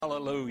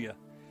Hallelujah.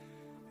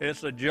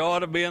 It's a joy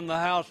to be in the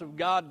house of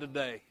God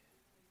today.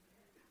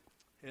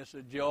 It's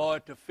a joy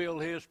to feel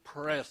His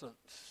presence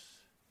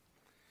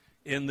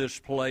in this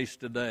place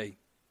today.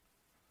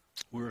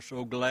 We're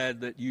so glad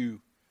that you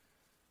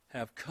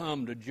have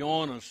come to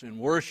join us in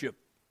worship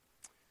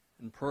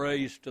and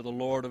praise to the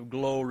Lord of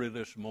glory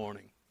this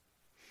morning.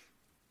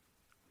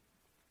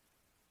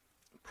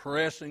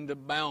 Pressing the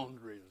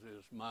boundaries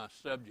is my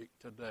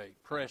subject today.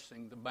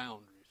 Pressing the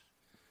boundaries.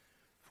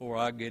 Before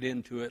I get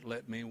into it,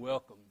 let me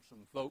welcome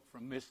some folk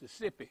from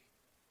Mississippi.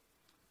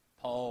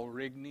 Paul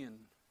Rigney and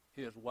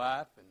his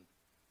wife and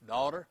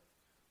daughter.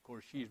 Of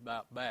course, she's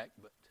about back,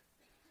 but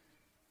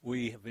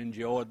we have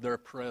enjoyed their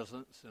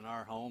presence in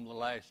our home the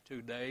last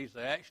 2 days.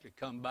 They actually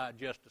come by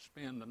just to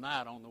spend the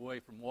night on the way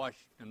from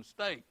Washington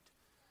State.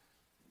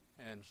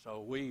 And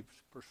so we've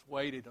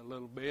persuaded a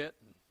little bit,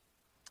 and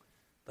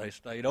they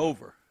stayed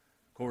over.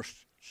 Of course,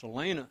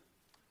 Selena,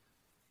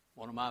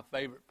 one of my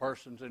favorite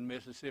persons in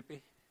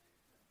Mississippi,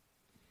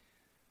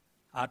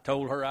 I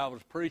told her I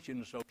was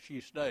preaching, so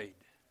she stayed.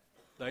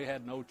 They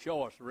had no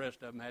choice. The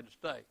rest of them had to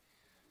stay.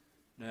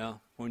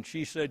 Now, when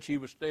she said she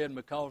was staying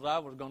because I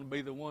was going to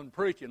be the one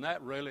preaching,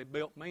 that really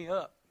built me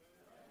up.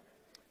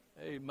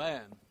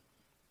 Amen.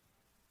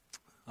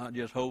 I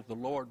just hope the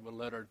Lord will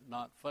let her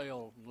not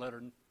fail and let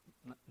her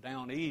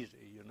down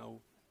easy, you know.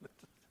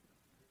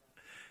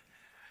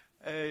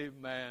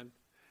 Amen.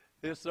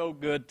 It's so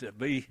good to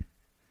be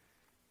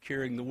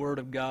carrying the Word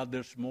of God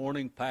this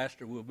morning.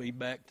 Pastor will be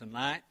back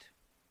tonight.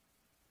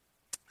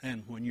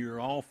 And when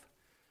you're off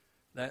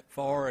that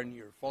far and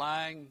you're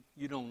flying,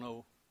 you don't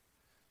know,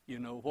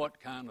 what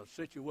kind of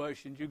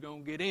situations you're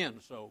going to get in.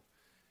 So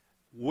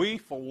we,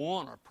 for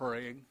one, are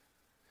praying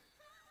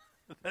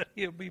that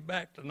he'll be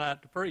back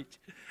tonight to preach.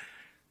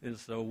 And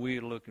so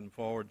we're looking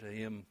forward to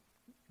him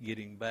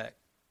getting back.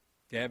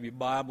 If you have your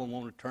Bible and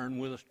want to turn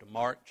with us to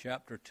Mark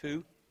chapter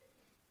 2.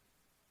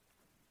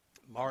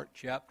 Mark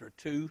chapter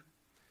 2,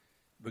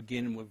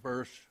 beginning with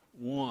verse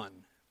 1,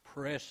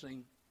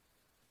 pressing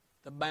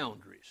the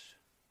boundaries.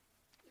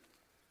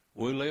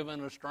 We live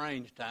in a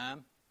strange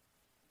time,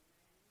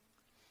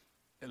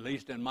 at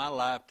least in my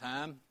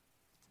lifetime.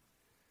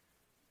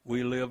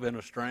 We live in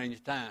a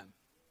strange time.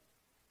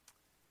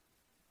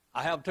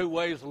 I have two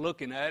ways of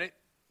looking at it.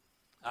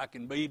 I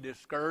can be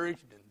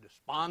discouraged and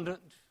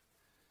despondent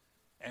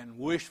and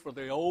wish for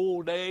the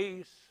old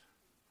days,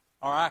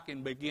 or I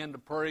can begin to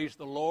praise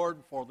the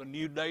Lord for the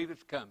new day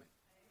that's coming.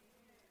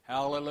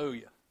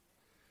 Hallelujah.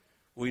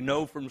 We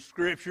know from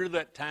Scripture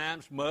that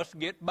times must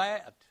get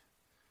bad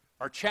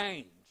or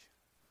change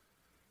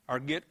or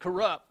get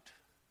corrupt.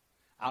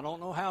 I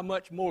don't know how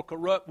much more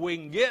corrupt we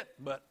can get,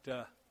 but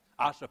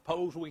I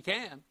suppose we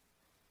can.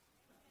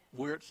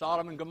 We're at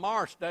Sodom and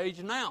Gomorrah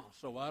stage now,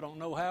 so I don't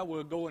know how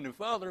we'll go any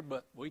further,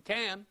 but we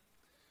can.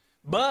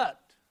 But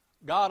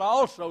God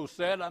also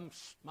said,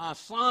 my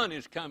Son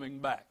is coming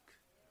back.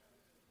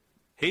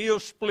 He'll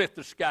split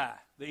the sky,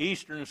 the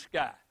eastern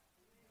sky.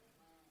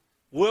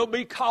 We'll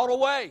be caught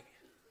away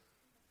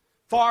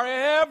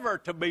forever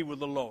to be with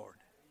the Lord.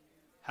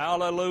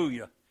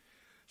 Hallelujah.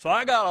 So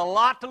I got a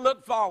lot to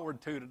look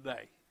forward to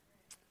today.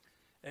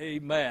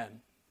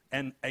 Amen.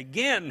 And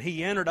again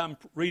he entered, I'm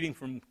reading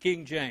from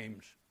King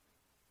James.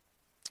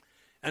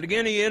 And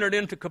again he entered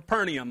into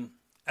Capernaum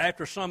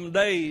after some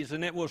days,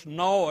 and it was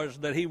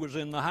noised that he was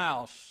in the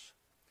house.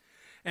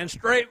 And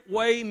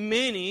straightway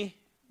many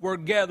were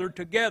gathered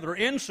together,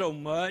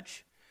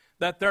 insomuch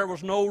that there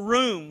was no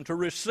room to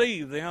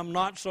receive them,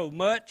 not so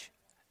much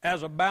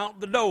as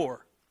about the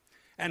door.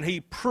 And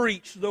he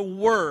preached the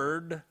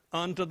word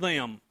unto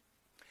them.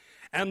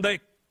 And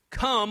they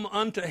come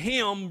unto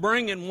him,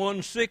 bringing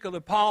one sick of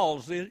the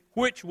palsy,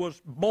 which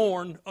was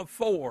born of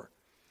 4.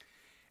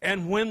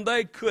 And when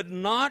they could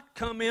not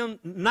come in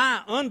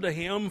nigh unto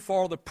him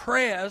for the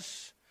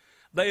press,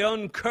 they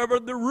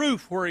uncovered the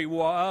roof where he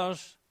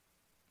was.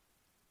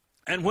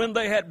 And when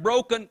they had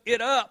broken it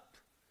up,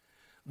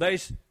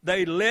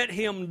 they let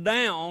him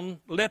down,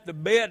 let the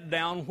bed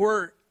down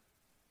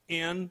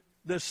wherein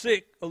the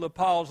sick of the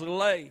palsy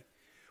lay.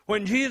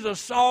 When Jesus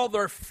saw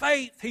their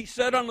faith, he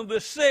said unto the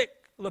sick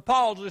of the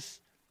palsy,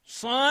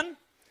 Son,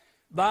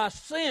 thy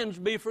sins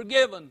be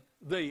forgiven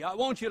thee. I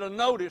want you to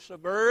notice a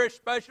very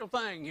special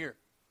thing here.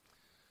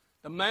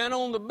 The man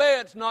on the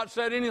bed's not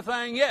said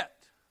anything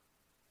yet.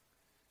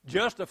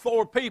 Just the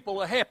 4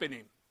 people helping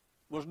him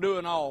was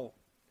doing all.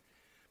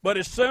 But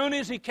as soon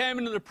as he came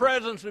into the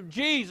presence of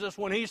Jesus,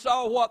 when he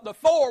saw what the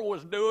 4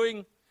 was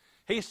doing,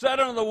 he said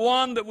unto the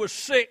one that was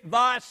sick,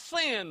 Thy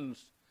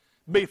sins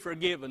be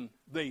forgiven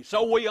thee.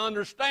 So we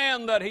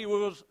understand that he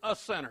was a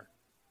sinner,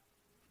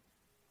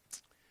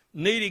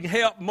 needing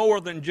help more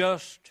than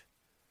just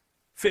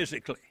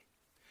physically.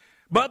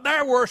 But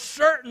there were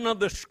certain of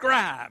the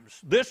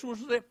scribes. This was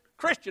the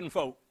Christian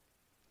folk.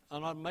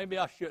 Maybe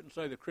I shouldn't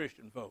say the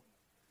Christian folk.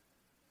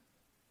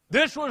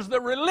 This was the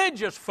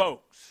religious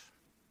folks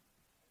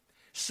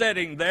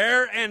sitting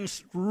there and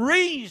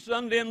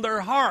reasoned in their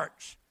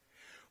hearts,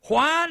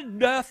 Why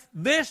doth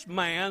this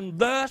man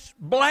thus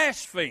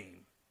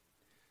blaspheme?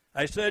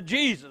 They said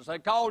Jesus. They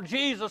called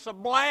Jesus a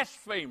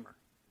blasphemer.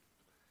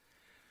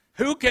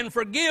 Who can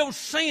forgive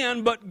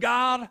sin but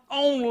God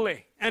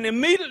only? And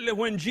immediately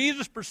when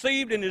Jesus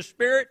perceived in his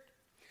spirit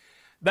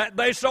that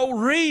they so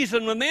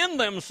reasoned within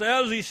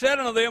themselves, he said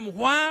unto them,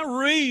 Why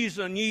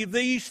reason ye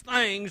these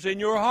things in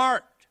your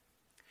heart?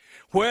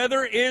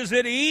 Whether is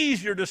it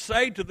easier to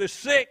say to the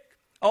sick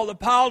or the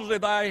palsy,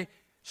 Thy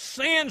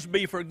sins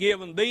be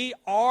forgiven thee,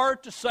 or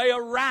to say,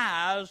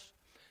 Arise,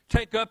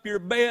 take up your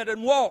bed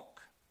and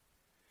walk?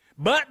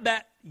 But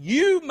that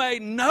you may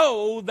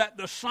know that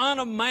the Son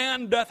of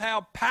Man doth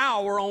have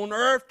power on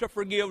earth to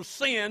forgive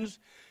sins,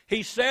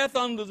 he saith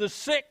unto the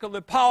sick of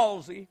the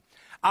palsy,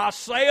 I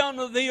say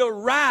unto thee,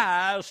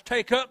 Arise,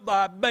 take up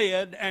thy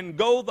bed, and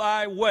go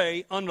thy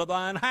way unto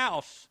thine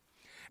house.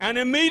 And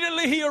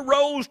immediately he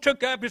arose,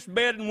 took up his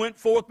bed, and went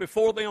forth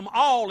before them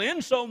all,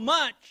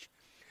 insomuch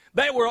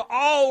they were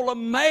all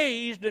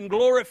amazed and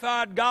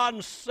glorified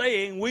God,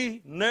 saying,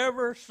 We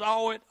never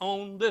saw it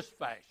on this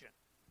fashion.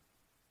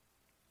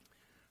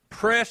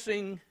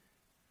 Pressing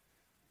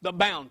the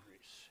boundaries.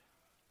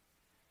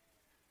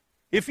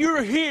 If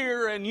you're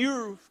here and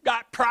you've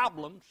got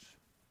problems,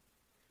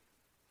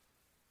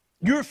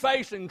 you're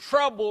facing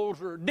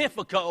troubles or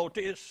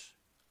difficulties,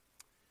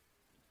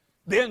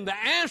 then the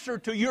answer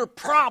to your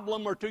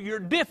problem or to your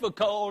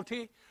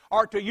difficulty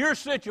or to your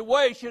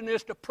situation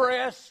is to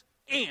press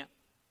in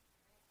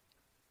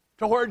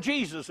to where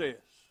Jesus is.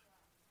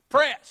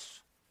 Press.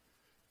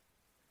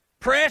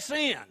 Press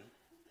in.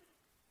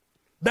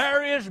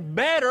 There is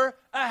better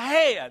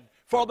ahead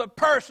for the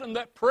person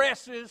that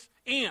presses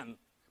in,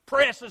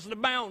 presses the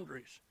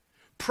boundaries,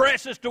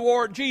 presses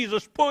toward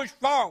Jesus, push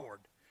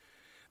forward.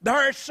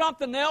 There is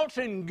something else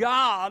in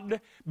God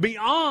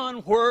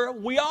beyond where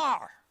we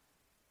are.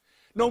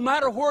 No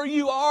matter where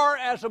you are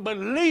as a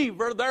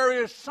believer,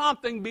 there is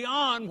something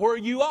beyond where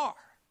you are.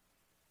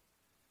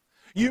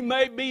 You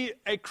may be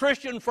a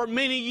Christian for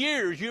many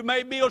years. You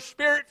may be a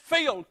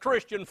Spirit-filled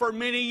Christian for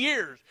many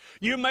years.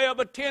 You may have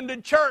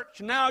attended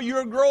church. Now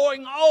you're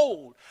growing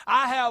old.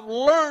 I have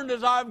learned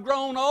as I've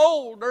grown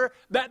older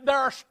that there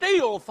are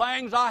still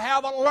things I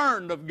haven't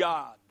learned of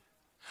God.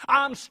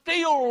 I'm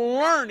still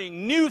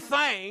learning new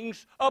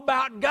things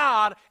about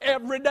God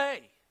every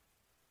day.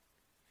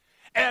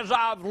 As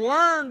I've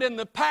learned in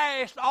the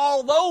past,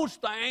 all those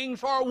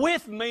things are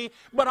with me,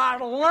 but I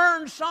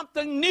learn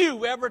something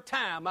new every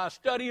time I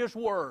study His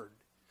Word.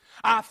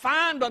 I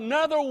find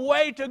another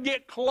way to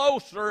get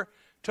closer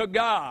to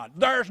God.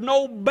 There's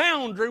no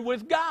boundary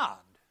with God.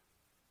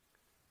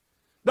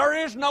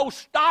 There is no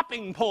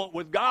stopping point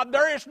with God.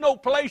 There is no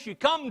place you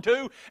come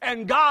to,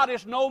 and God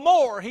is no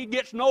more. He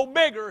gets no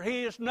bigger.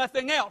 He is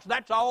nothing else.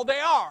 That's all they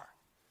are.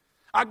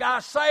 I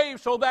got saved,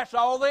 so that's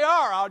all they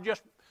are. I'll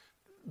just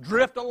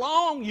drift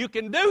along. You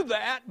can do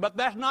that, but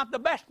that's not the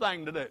best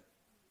thing to do.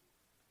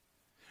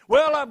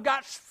 Well, I've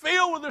got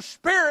filled with the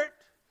Spirit,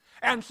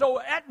 and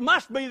so that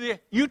must be the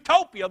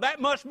utopia.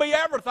 That must be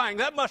everything.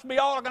 That must be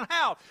all I can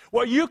have.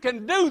 Well, you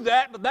can do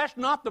that, but that's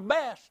not the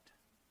best.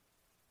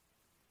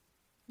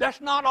 That's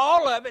not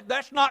all of it.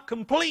 That's not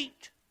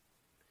complete.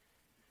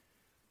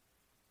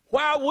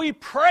 While we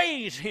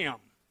praise Him,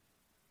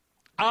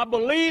 I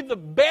believe the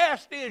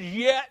best is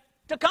yet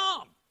to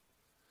come.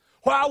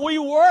 While we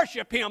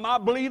worship Him, I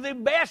believe the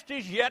best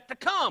is yet to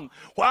come.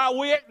 While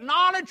we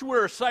acknowledge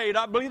we're saved,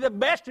 I believe the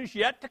best is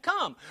yet to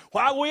come.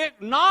 While we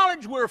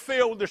acknowledge we're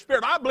filled with the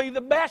Spirit, I believe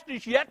the best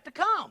is yet to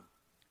come.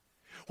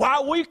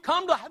 While we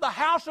come to the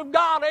house of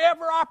God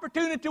every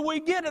opportunity we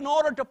get in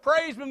order to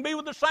praise Him and be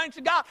with the saints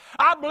of God,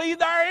 I believe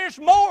there is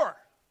more.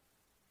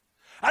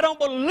 I don't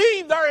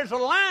believe there is a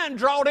line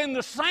drawn in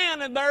the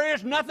sand and there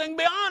is nothing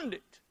beyond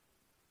it.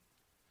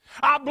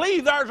 I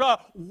believe there's a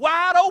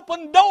wide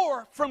open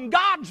door from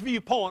God's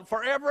viewpoint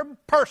for every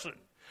person,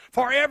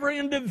 for every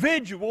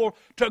individual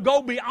to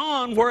go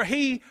beyond where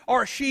he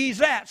or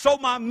she's at. So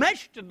my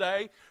message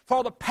today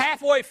for the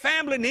Pathway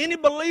family and any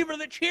believer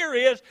that's here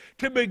is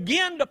to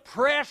begin to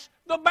press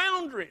the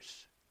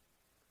boundaries.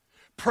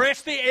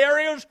 Press the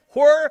areas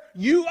where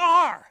you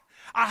are.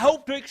 I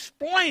hope to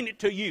explain it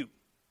to you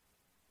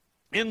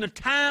in the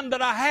time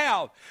that I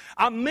have.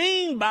 I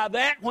mean by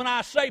that, when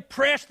I say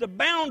press the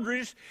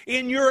boundaries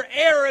in your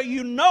area,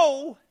 you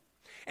know,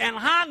 and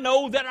I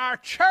know that our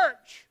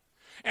church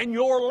and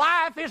your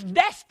life is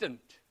destined.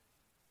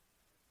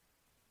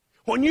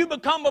 When you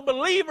become a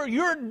believer,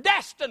 you're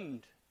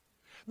destined.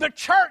 The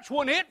church,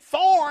 when it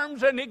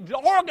forms and it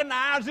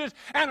organizes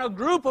and a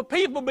group of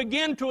people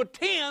begin to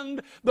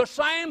attend the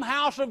same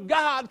house of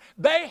God,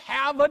 they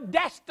have a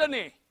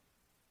destiny.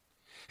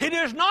 It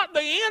is not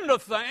the end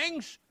of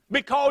things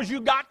because you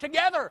got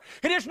together.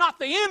 It is not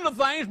the end of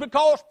things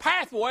because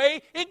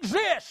Pathway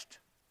exists.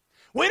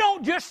 We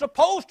don't just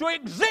supposed to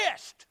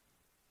exist.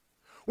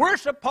 We're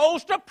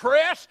supposed to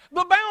press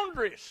the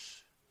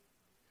boundaries.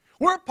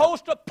 We're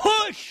supposed to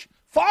push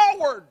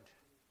forward.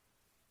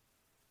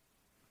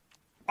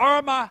 Or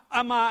am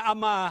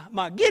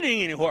I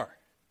getting anywhere?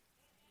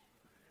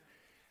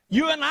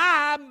 You and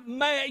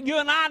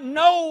I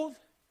know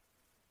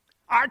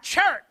our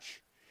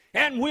church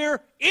and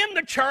we're in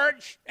the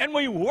church and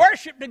we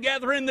worship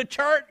together in the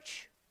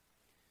church.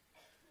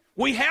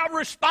 We have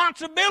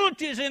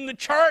responsibilities in the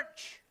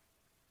church.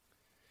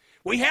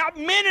 We have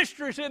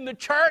ministries in the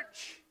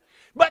church.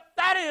 But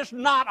that is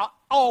not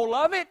all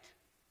of it.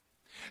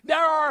 There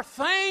are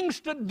things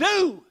to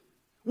do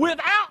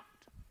without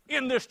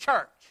in this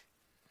church.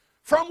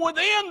 From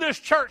within this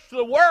church to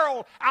the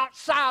world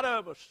outside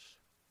of us.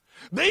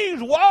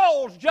 These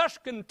walls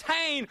just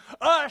contain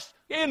us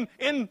in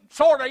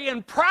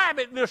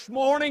private this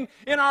morning,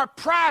 in our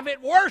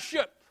private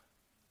worship.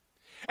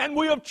 And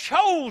we have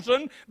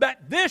chosen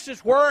that this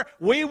is where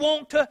we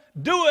want to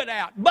do it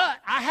at. But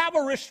I have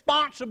a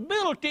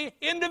responsibility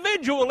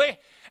individually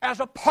as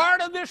a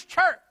part of this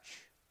church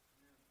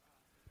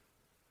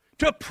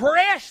to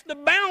press the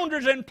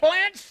boundaries and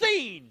plant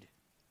seed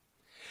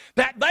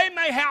that they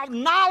may have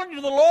knowledge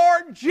of the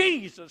Lord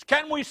Jesus.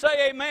 Can we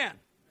say amen?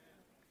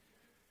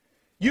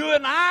 You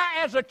and I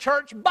as a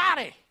church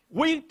body,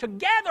 we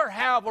together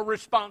have a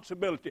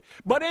responsibility.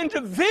 But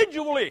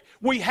individually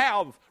we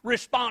have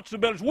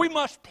responsibilities. We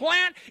must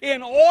plant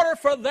in order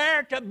for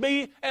there to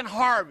be an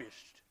harvest.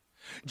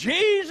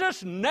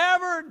 Jesus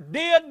never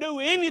did do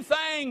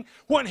anything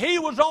when He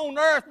was on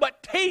earth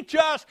but teach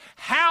us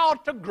how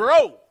to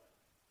grow.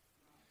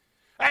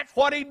 That's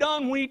what He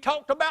done when He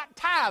talked about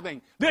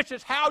tithing. This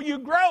is how you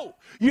grow.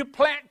 You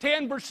plant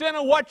 10%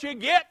 of what you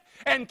get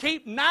and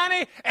keep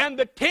 90%, and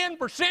the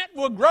 10%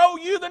 will grow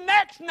you the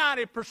next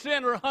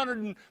 90% or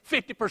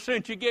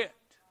 150% you get.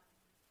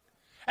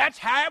 That's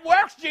how it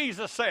works,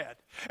 Jesus said.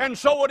 And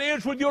so it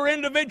is with your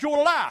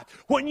individual life.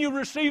 When you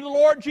receive the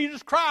Lord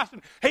Jesus Christ,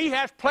 and He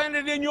has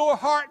planted in your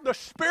heart the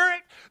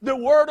Spirit, the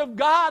Word of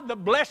God, the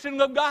blessing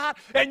of God,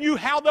 and you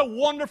have the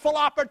wonderful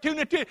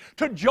opportunity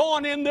to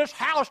join in this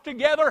house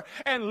together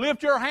and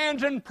lift your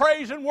hands in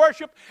praise and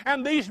worship.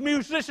 And these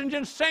musicians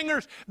and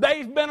singers,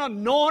 they've been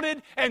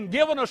anointed and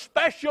given a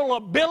special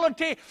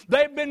ability.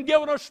 They've been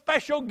given a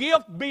special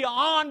gift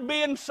beyond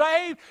being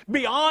saved,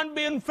 beyond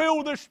being filled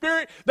with the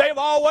Spirit. They've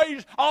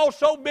always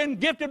also been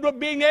gifted with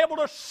being able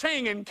to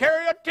sing and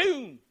carry a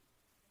tune.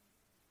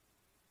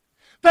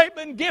 They've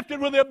been gifted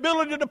with the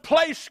ability to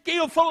play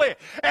skillfully.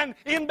 And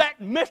in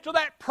that midst of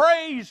that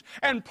praise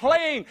and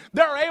playing,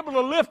 they're able to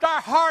lift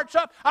our hearts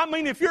up. I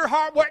mean, if your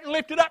heart wasn't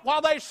lifted up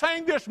while they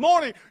sang this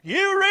morning, you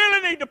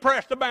really need to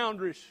press the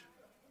boundaries.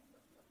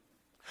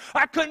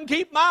 I couldn't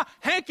keep my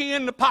hanky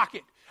in the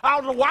pocket. I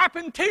was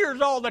wiping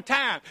tears all the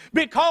time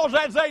because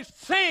as they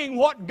sing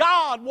what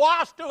God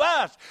was to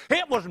us,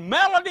 it was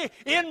melody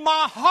in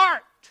my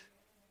heart.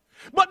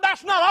 But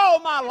that's not all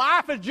my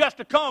life is just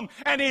to come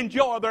and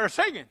enjoy their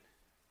singing.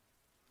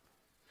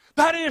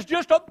 That is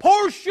just a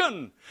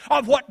portion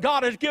of what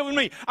God has given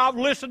me. I've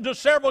listened to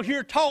several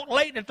here talk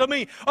lately to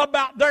me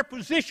about their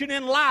position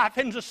in life,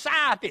 in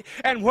society,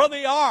 and where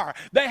they are.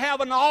 They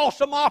have an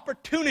awesome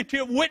opportunity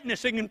of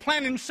witnessing and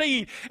planting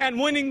seed and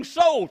winning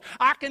souls.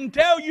 I can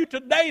tell you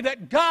today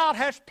that God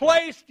has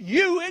placed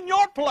you in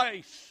your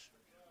place.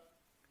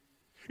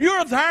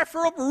 You're there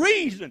for a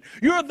reason.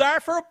 You're there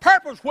for a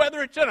purpose,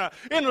 whether it's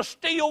in a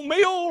steel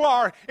mill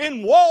or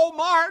in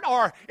Walmart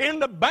or in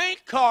the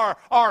bank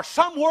or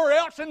somewhere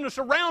else in the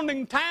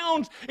surrounding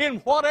towns, in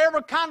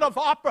whatever kind of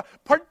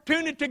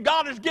opportunity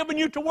God has given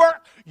you to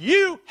work.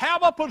 You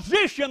have a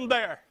position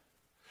there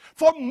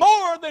for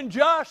more than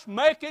just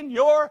making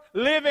your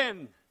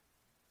living.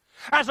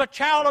 As a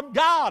child of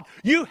God,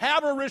 you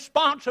have a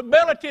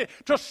responsibility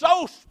to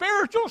sow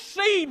spiritual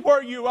seed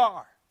where you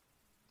are.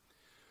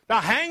 Now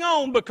hang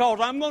on, because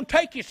I'm going to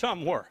take you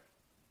somewhere.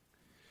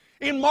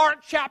 In Mark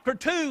chapter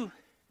 2,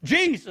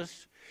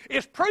 Jesus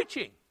is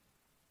preaching.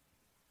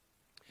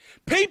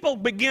 People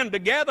began to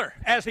gather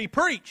as He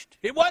preached.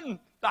 The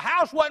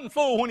house wasn't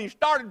full when He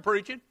started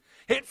preaching.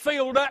 It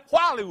filled up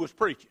while He was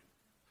preaching.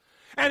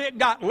 And it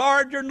got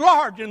larger and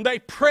larger, and they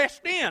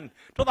pressed in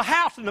to the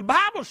house. And the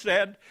Bible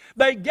said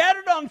they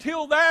gathered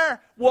until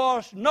there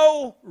was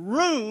no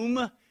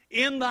room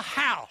in the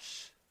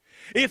house.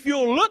 If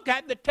you'll look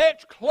at the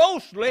text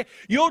closely,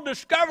 you'll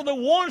discover the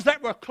ones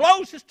that were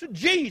closest to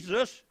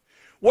Jesus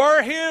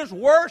were His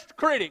worst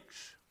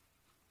critics.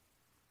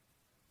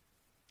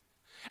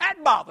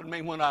 That bothered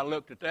me when I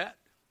looked at that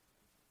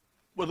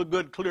with a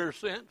good, clear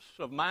sense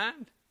of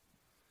mind.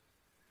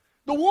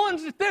 The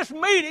ones at this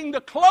meeting,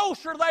 the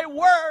closer they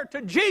were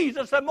to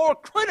Jesus, the more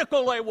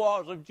critical they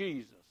was of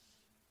Jesus.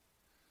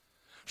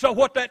 So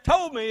what that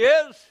told me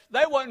is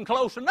they wasn't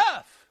close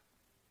enough.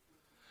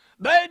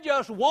 They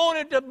just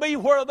wanted to be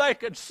where they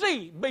could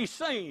be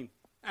seen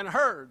and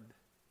heard.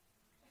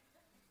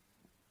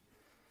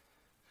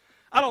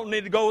 I don't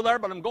need to go there,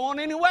 but I'm going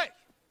anyway.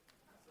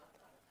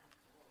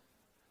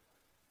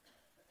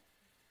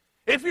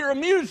 If you're a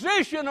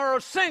musician or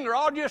a singer,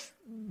 I'll just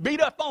beat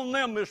up on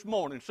them this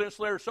morning since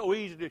they're so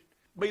easy to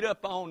beat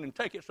up on and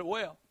take it so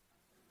well.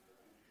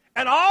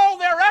 And all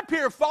they're up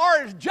here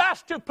for is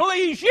just to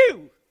please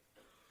you.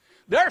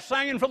 They're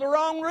singing for the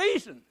wrong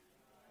reason.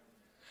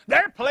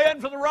 They're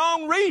playing for the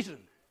wrong reason.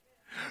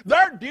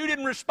 Their duty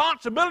and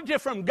responsibility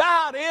from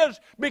God is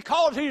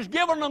because He's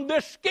given them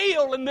this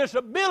skill and this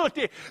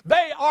ability.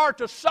 They are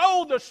to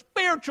sow the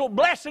spiritual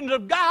blessings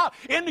of God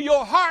into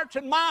your hearts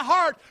and my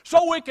heart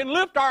so we can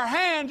lift our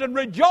hands and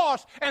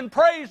rejoice and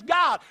praise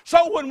God.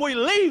 So when we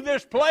leave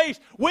this place,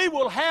 we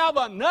will have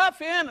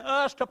enough in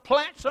us to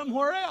plant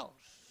somewhere else.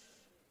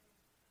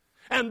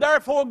 And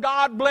therefore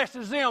God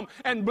blesses them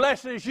and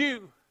blesses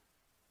you.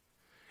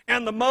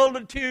 And the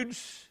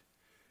multitudes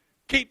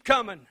keep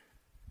coming.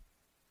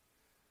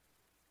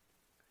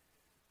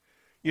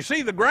 You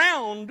see, the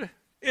ground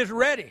is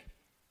ready.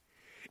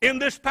 In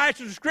this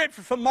passage of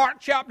Scripture from Mark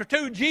chapter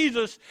 2,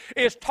 Jesus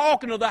is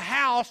talking to the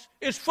house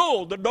is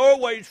full. The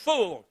doorway is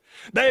full.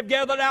 They've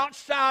gathered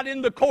outside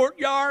in the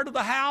courtyard of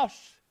the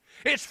house.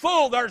 It's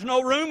full. There's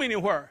no room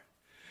anywhere.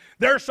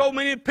 There's so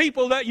many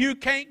people that you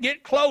can't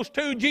get close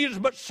to Jesus.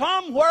 But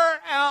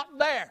somewhere out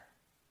there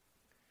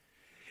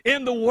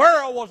in the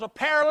world was a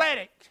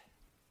paralytic,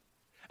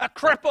 a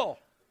cripple,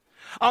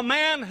 a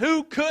man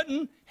who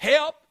couldn't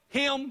help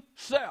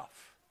himself.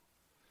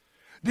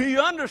 Do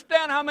you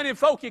understand how many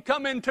folk you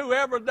come into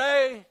every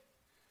day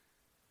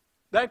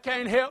that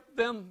can't help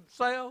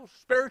themselves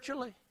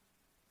spiritually?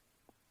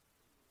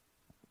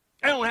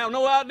 They don't have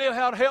no idea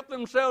how to help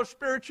themselves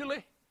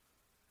spiritually.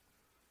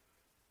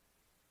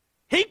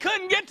 He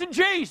couldn't get to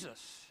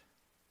Jesus.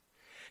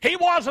 He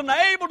wasn't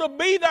able to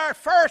be there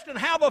first and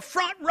have a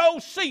front row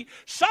seat.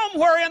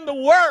 Somewhere in the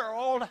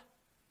world,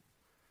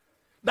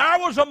 there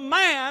was a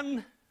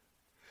man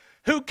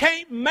who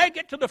can't make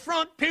it to the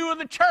front pew of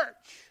the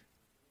church.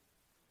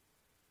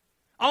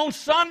 On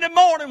Sunday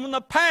morning when the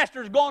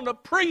pastor's going to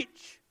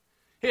preach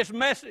his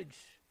message,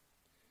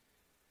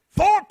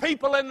 4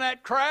 people in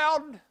that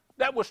crowd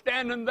that was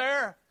standing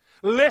there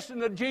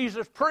listening to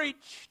Jesus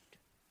preach,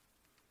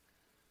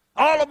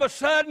 all of a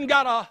sudden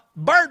got a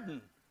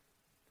burden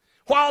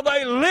while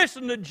they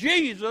listened to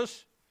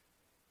Jesus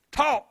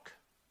talk.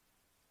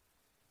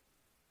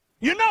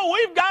 You know,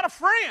 we've got a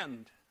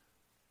friend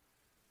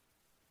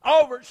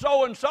over at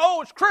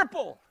so-and-so is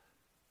crippled.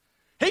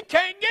 He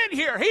can't get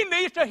here. He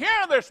needs to hear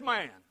this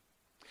man.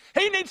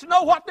 He needs to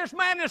know what this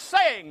man is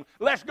saying.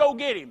 Let's go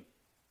get him.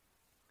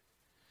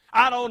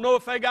 I don't know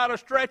if they got a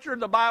stretcher.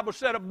 The Bible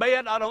said a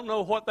bed. I don't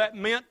know what that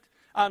meant.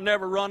 I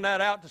never run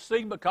that out to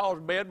see because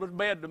bed was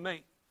bed to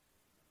me.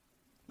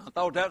 I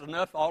thought that was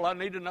enough, all I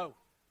need to know.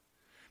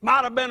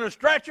 Might have been a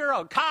stretcher,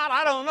 a cot,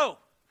 I don't know.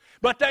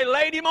 But they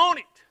laid him on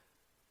it.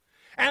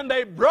 And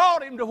they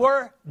brought him to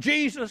where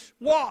Jesus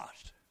was.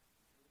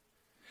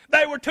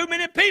 There were too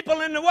many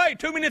people in the way,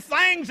 too many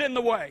things in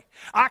the way.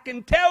 I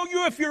can tell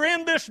you if you're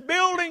in this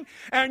building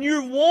and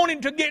you're wanting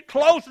to get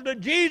closer to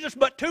Jesus,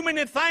 but too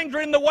many things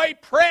are in the way,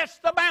 press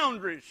the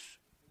boundaries.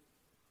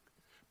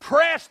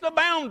 Press the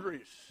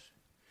boundaries.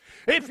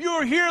 If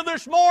you're here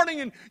this morning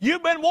and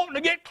you've been wanting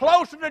to get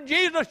closer to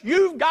Jesus,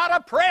 you've got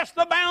to press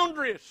the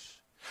boundaries.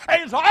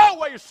 There's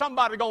always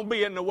somebody going to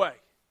be in the way.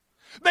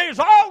 There's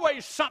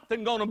always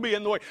something going to be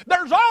in the way.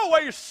 There's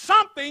always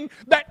something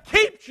that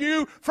keeps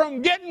you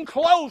from getting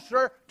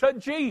closer to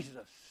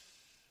Jesus.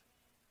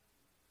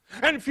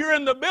 And if you're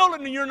in the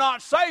building and you're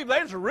not saved,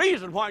 there's a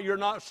reason why you're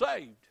not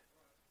saved.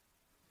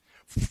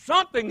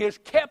 Something has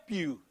kept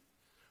you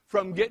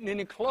from getting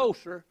any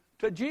closer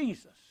to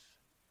Jesus.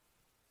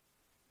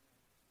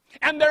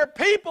 And there are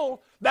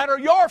people that are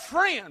your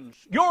friends,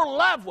 your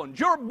loved ones,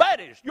 your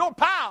buddies, your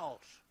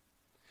pals,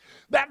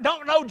 that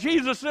don't know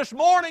Jesus this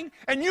morning,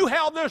 and you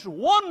have this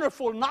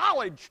wonderful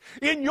knowledge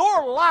in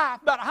your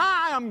life that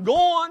I am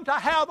going to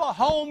have a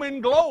home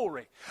in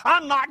glory.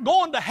 I'm not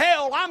going to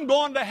hell, I'm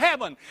going to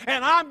heaven,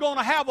 and I'm going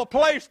to have a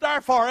place there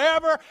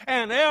forever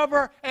and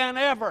ever and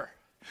ever.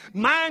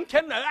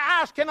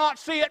 Eyes cannot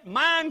see it,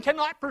 mind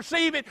cannot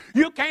perceive it.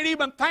 You can't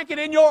even think it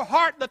in your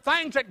heart, the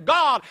things that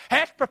God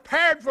has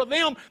prepared for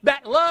them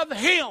that love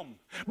Him.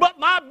 But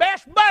my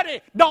best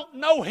buddy don't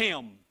know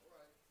Him.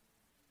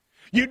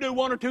 You do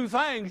one or two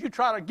things. You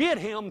try to get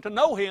him to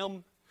know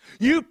Him.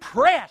 You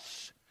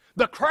press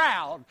the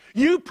crowd.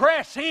 You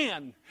press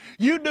in.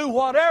 You do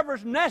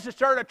whatever's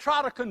necessary to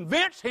try to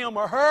convince him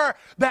or her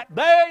that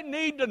they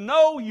need to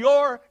know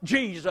your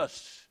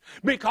Jesus.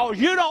 Because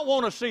you don't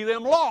want to see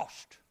them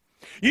lost.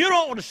 You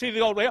don't want to see them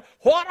go there.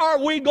 What are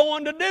we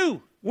going to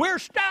do? We're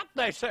stuck,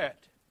 they said.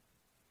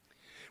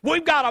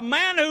 We've got a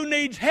man who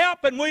needs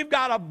help and we've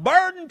got a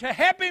burden to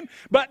help him,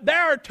 but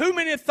there are too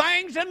many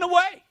things in the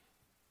way.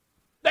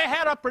 They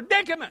had a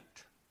predicament.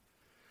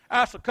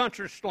 That's a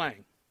country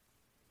slang.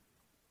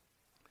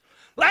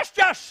 Let's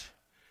just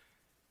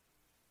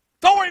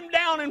throw him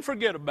down and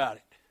forget about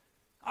it.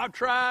 I've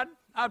tried.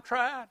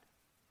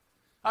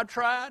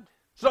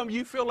 Some of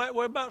you feel that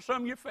way about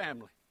some of your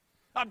family.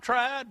 I've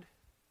tried.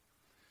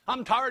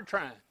 I'm tired of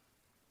trying.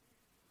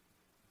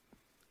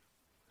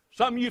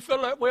 Some of you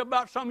feel that way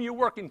about some of your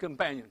working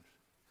companions.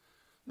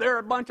 They're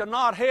a bunch of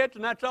knotheads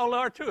and that's all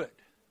there are to it.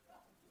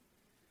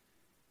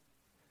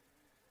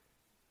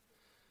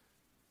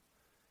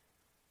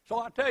 So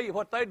I tell you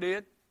what they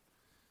did,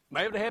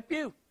 maybe to help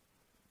you.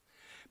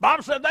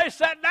 Bible said they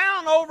sat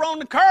down over on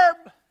the curb.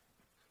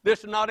 This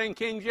is not in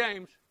King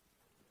James.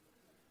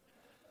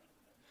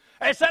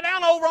 They sat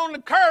down over on the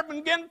curb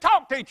and began to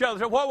talk to each other.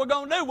 So what we're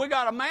going to do, we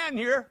got a man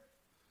here,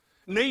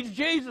 needs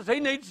Jesus. He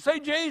needs to see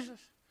Jesus.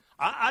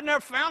 I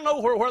never found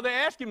nowhere where they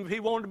asked him if he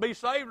wanted to be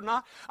saved or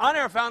not. I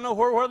never found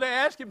nowhere where they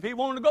asked him if he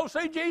wanted to go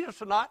see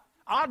Jesus or not.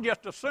 I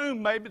just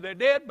assumed maybe they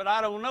did, but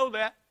I don't know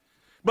that.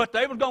 But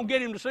they was going to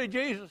get him to see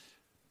Jesus.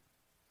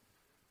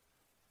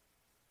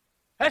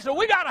 They said,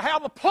 we got to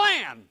have a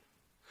plan.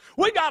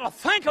 We got to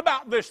think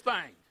about this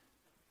thing.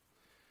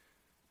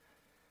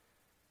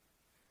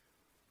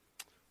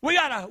 We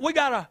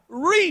got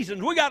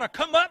reasons. We got to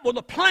come up with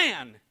a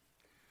plan.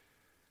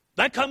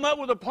 They come up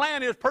with a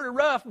plan. It's pretty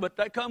rough, but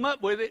they come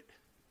up with it.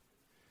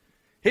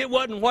 It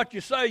wasn't what you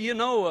say,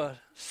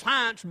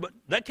 science, but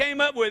they came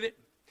up with it.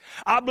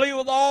 I believe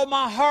with all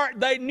my heart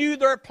they knew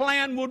their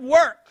plan would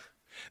work.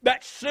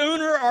 That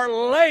sooner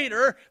or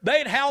later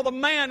they'd have the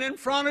man in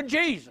front of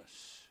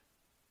Jesus.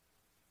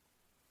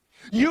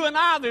 You and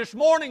I this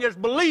morning as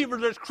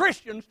believers, as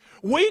Christians,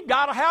 we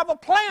got to have a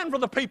plan for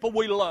the people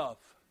we love.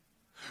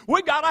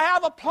 We got to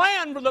have a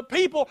plan for the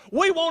people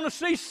we want to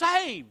see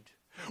saved.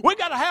 We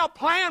got to have a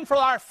plan for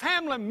our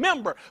family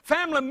member.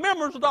 Family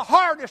members are the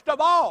hardest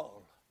of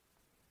all.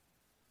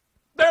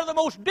 They're the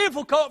most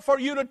difficult for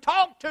you to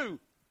talk to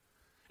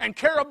and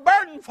carry a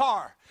burden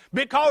for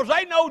because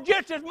they know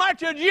just as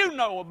much as you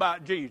know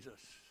about Jesus.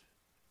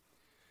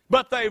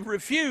 But they've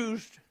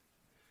refused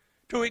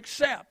to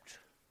accept.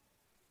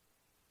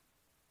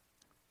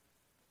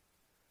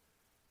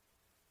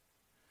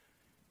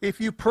 If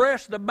you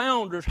press the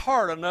boundaries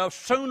hard enough,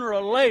 sooner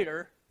or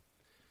later,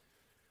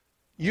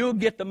 you'll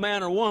get the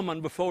man or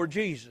woman before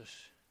Jesus.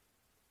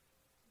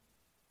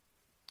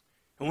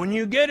 And when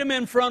you get him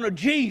in front of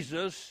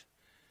Jesus,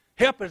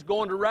 help is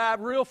going to arrive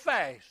real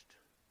fast.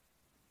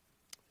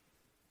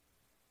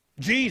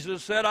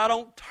 Jesus said, I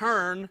don't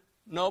turn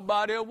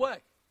nobody away.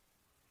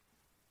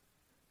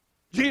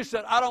 Jesus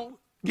said, I don't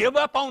give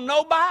up on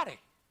nobody.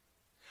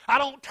 I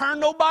don't turn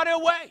nobody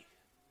away.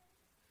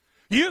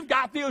 You've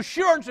got the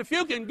assurance if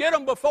you can get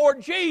them before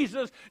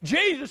Jesus,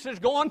 Jesus is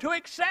going to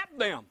accept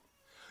them.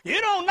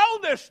 You don't know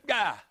this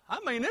guy. I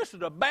mean, this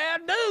is a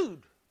bad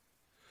dude.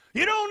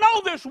 You don't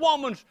know this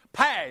woman's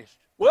past.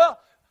 Well,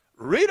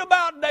 read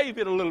about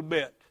David a little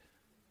bit.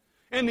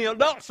 In the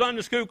adult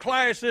Sunday school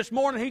class this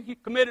morning, he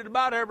committed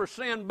about every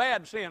sin,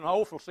 bad sin,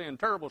 awful sin,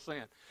 terrible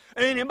sin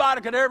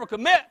anybody could ever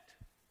commit.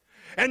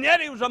 And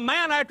yet he was a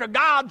man after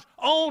God's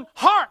own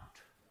heart.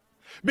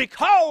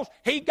 Because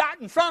he got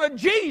in front of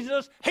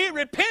Jesus, he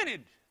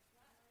repented.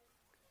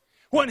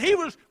 When he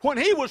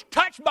was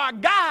touched by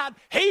God,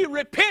 he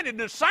repented.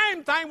 The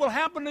same thing will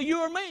happen to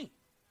you or me.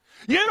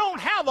 You don't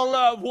have a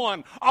loved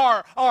one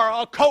or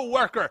a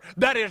co-worker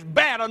that is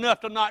bad enough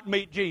to not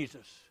meet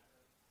Jesus.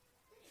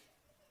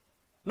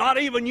 Not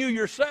even you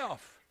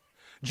yourself.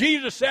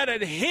 Jesus said,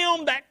 "At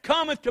him that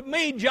cometh to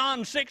me,"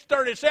 John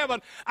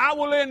 6:37, "I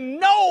will in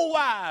no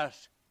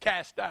wise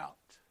cast out."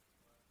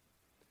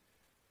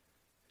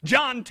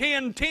 John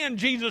 10:10,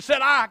 Jesus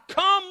said, I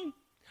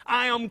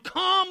am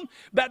come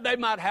that they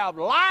might have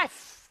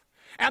life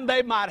and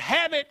they might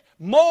have it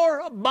more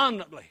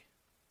abundantly.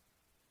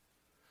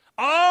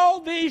 All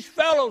these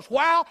fellows,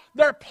 while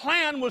their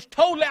plan was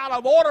totally out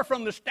of order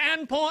from the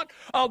standpoint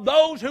of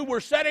those who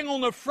were sitting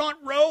on the front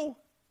row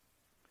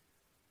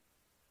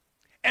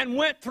and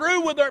went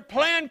through with their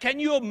plan, can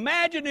you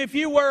imagine if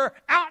you were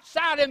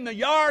outside in the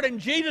yard and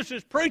Jesus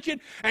is preaching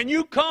and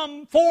you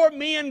come, 4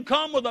 men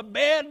come with a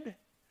bed,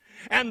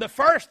 and the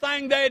first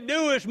thing they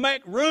do is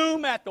make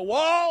room at the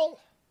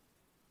wall?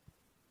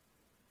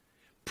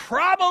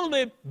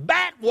 Probably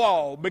back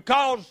wall,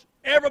 because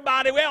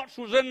everybody else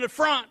was in the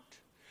front.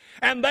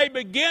 And they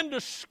begin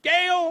to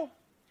scale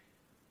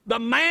the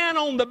man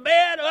on the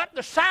bed up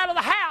the side of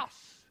the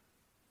house.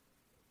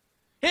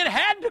 It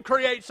had to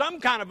create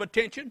some kind of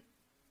attention.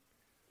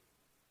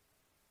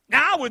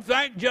 Now, I would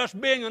think, just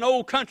being an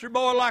old country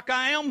boy like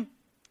I am,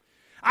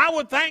 I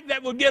would think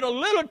that would get a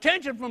little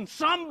attention from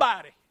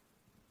somebody.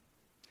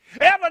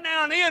 Every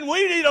now and then,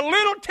 we need a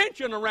little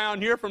attention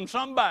around here from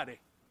somebody.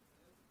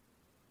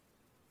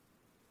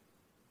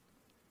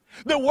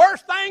 The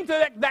worst thing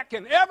that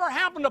can ever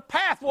happen to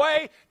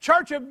Pathway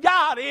Church of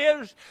God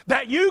is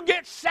that you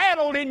get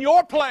settled in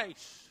your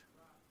place.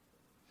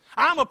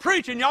 I'm a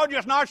preaching, y'all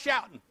just not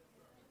shouting.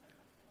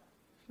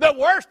 The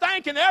worst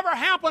thing can ever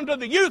happen to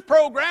the youth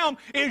program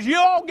is you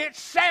all get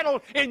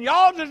settled in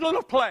y'all's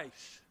little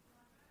place.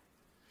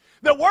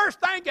 The worst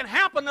thing can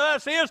happen to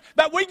us is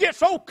that we get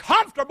so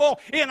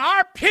comfortable in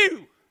our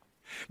pew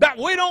that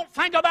we don't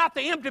think about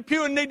the empty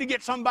pew and need to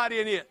get somebody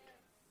in it.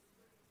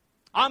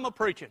 I'm a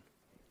preaching.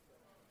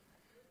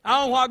 I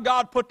don't know why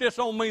God put this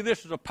on me.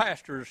 This is a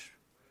pastor's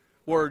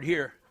word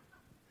here.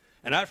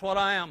 And that's what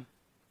I am.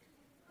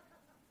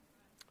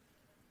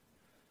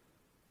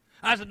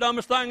 That's the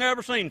dumbest thing I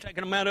ever seen,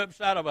 taking a man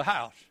upside of a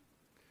house.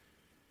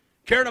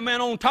 Carrying a man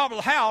on top of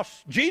the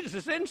house. Jesus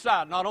is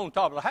inside, not on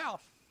top of the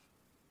house.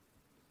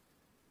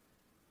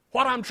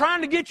 What I'm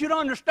trying to get you to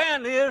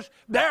understand is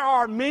there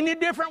are many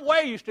different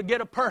ways to get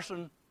a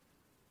person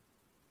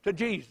to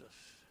Jesus.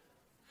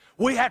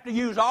 We have to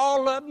use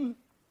all of them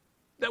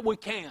that we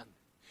can.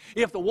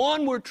 If the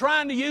one we're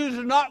trying to use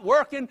is not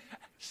working,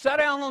 sit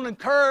down on the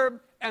curb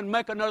and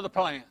make another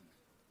plan.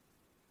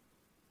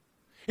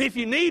 If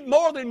you need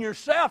more than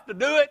yourself to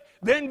do it,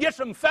 then get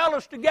some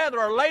fellas together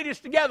or ladies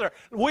together.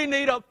 We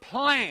need a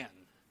plan.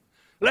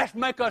 Let's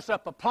make us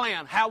up a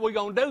plan. How are we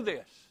going to do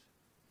this?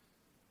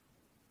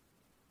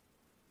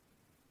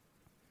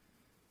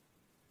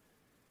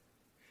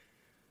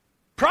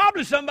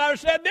 Probably somebody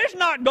said, this is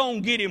not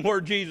going to get him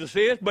where Jesus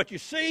is. But you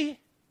see,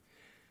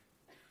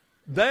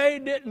 they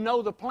didn't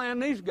know the plan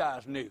these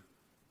guys knew.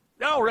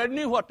 They already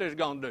knew what they was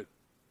going to do.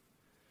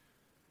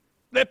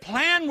 The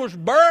plan was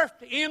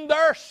birthed in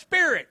their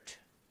spirit.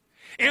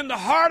 In the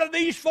heart of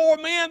these four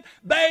men,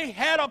 they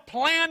had a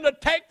plan to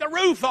take the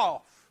roof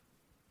off.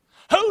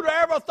 Who'd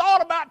ever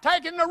thought about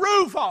taking the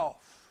roof off?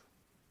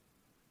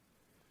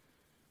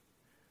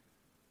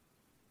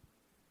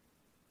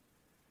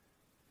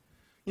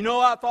 You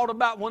know, I thought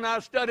about when I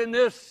was studying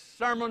this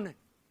sermon,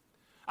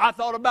 I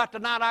thought about the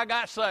night I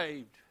got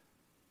saved.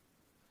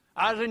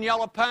 I was in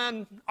Yellow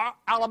Pine,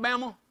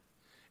 Alabama,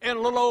 in a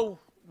little old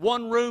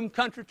one-room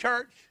country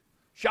church,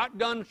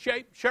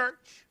 shotgun-shaped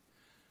church.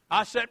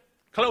 I sat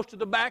close to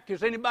the back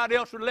as anybody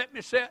else would let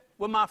me sit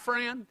with my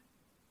friend.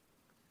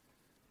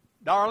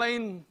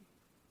 Darlene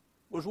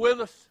was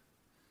with us.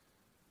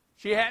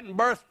 She hadn't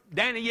birthed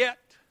Danny yet.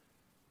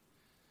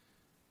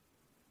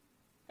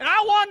 And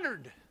I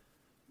wondered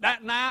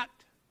that night,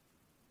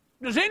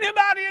 does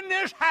anybody in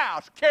this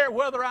house care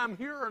whether I'm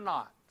here or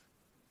not?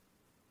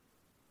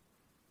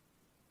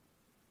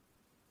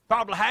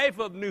 Probably half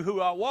of them knew who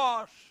I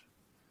was.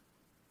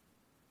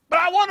 But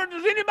I wondered,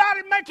 does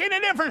anybody make any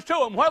difference to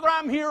them whether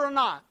I'm here or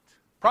not?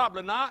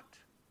 Probably not.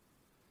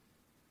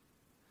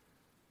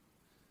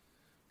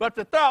 But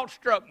the thought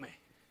struck me.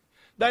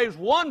 There's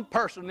one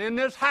person in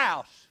this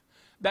house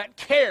that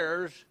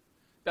cares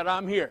that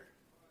I'm here.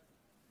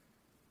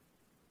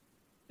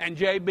 And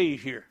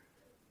JB's here.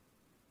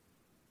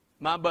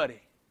 My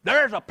buddy.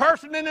 There's a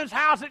person in this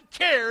house that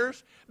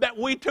cares that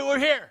we two are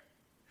here.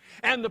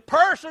 And the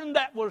person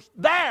that was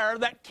there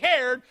that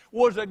cared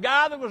was the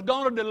guy that was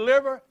going to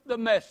deliver the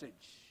message.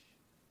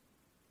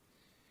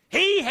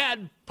 He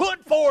had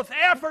put forth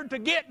effort to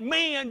get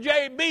me and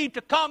JB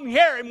to come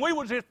hear him. We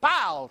was his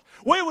pals.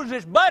 We was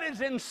his buddies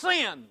in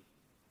sin.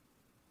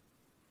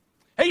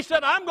 He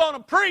said, I'm going to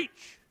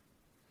preach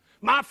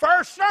my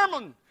first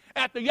sermon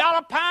at the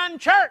Yellow Pine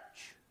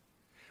Church.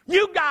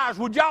 You guys,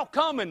 would y'all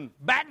come and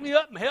back me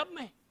up and help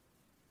me?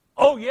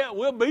 Oh, yeah,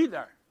 we'll be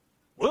there.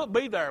 We'll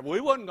be there.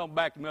 We wasn't going to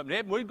back him up.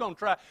 We were going to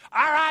try.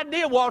 Our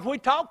idea was, we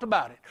talked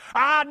about it.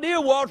 Our idea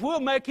was we'll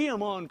make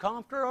him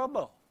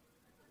uncomfortable.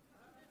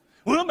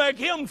 We'll make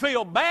him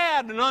feel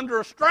bad and under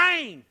a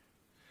strain.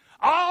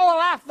 All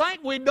I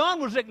think we done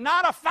was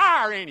ignite a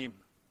fire in him.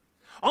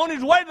 On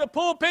his way to the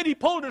pulpit, he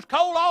pulled his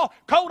coat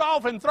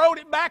off and throwed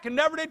it back and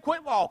never did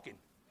quit walking.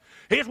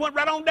 He just went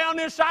right on down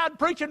this side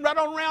preaching, right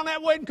on around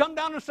that way and come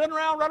down and sit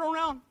around, right on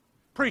around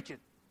preaching.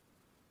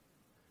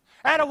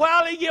 After a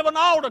while, he gave an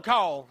altar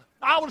call.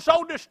 I was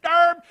so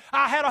disturbed,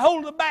 I had a hold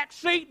of the back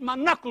seat and my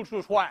knuckles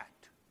was white.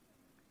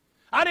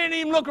 I didn't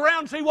even look around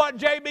and see what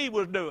JB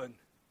was doing.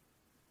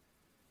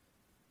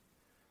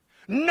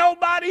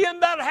 Nobody in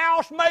that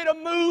house made a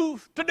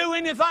move to do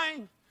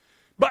anything.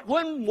 But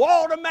when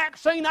Walter Mack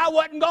seen I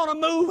wasn't going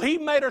to move, he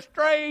made a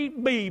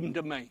straight beam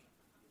to me.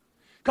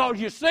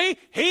 Because you see,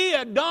 he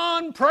had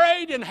done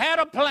prayed and had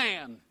a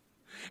plan.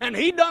 And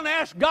he done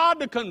asked God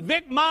to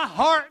convict my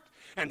heart.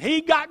 And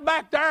he got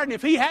back there, and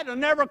if he hadn't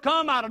never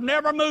come, I'd have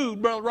never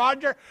moved, Brother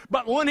Roger.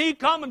 But when he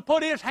come and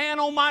put his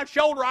hand on my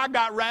shoulder, I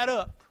got right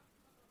up.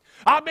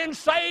 I've been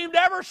saved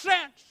ever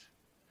since.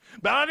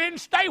 But I didn't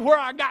stay where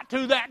I got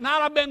to that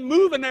night. I've been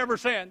moving ever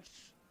since.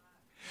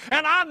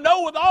 And I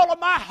know with all of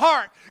my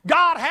heart,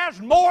 God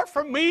has more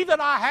for me than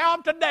I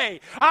have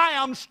today. I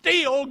am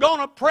still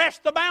going to press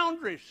the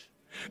boundaries.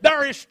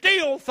 There is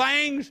still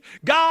things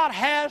God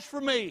has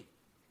for me.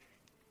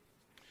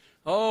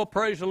 Oh,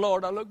 praise the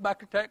Lord. I look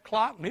back at that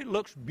clock and it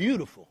looks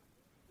beautiful.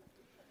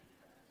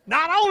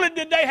 Not only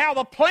did they have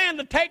a plan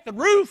to take the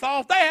roof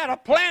off, they had a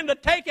plan to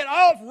take it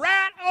off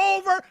right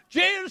over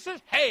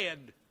Jesus'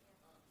 head.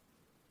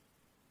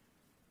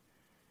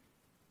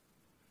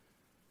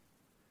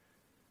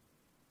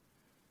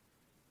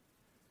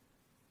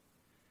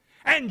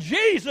 And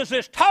Jesus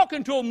is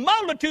talking to a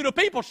multitude of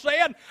people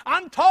saying,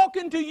 I'm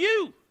talking to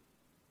you.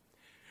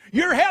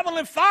 Your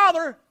heavenly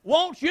Father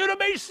wants you to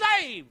be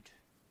saved.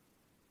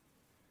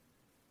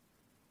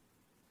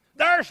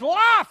 There's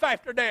life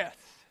after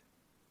death.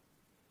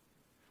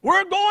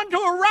 We're going to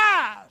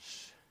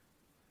arise.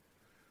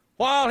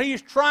 While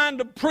he's trying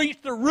to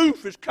preach, the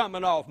roof is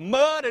coming off.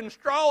 Mud and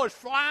straw is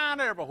flying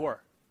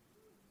everywhere.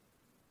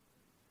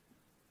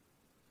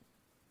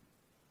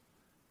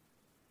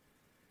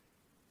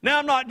 Now,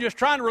 I'm not just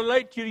trying to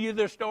relate to you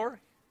this story.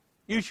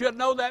 You should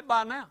know that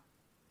by now.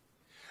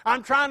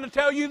 I'm trying to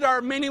tell you there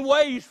are many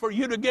ways for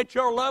you to get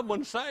your loved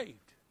ones saved.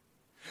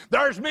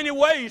 There's many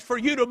ways for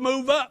you to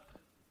move up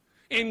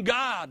in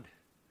God.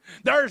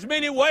 There's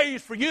many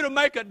ways for you to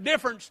make a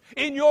difference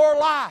in your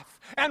life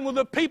and with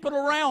the people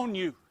around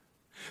you.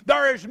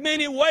 There is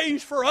many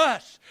ways for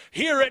us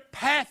here at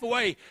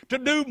Pathway to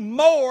do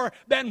more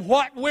than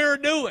what we're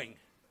doing.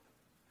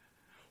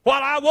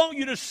 What I want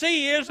you to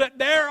see is that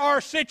there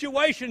are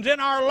situations in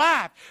our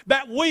life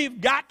that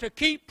we've got to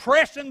keep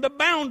pressing the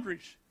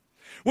boundaries.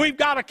 We've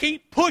got to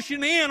keep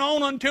pushing in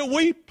on until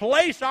we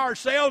place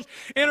ourselves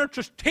in a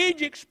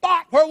strategic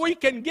spot where we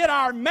can get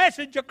our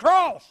message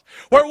across,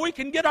 where we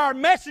can get our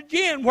message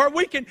in, where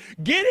we can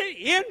get it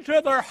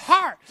into their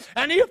heart.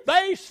 And if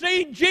they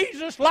see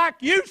Jesus like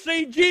you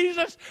see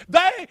Jesus,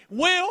 they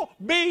will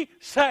be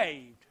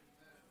saved.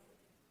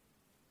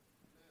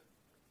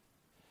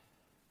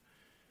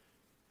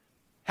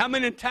 How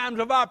many times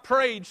have I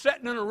prayed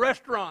sitting in a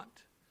restaurant,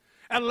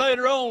 and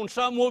later on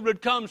someone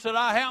would come and said,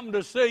 I happened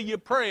to see you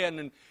praying,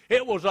 and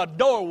it was a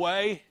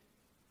doorway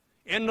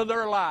into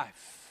their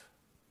life.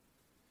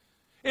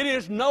 It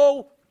is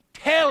no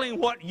telling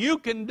what you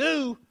can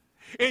do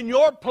in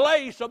your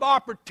place of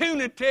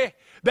opportunity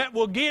that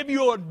will give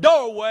you a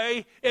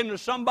doorway into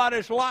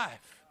somebody's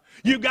life.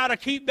 You've got to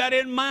keep that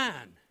in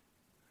mind.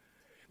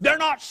 They're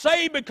not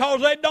saved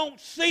because they don't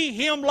see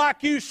Him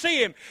like you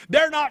see Him.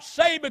 They're not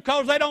saved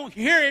because they don't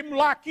hear Him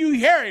like you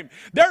hear Him.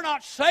 They're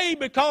not saved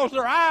because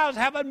their eyes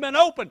haven't been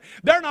opened.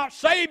 They're not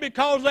saved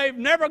because they've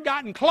never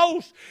gotten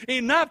close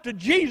enough to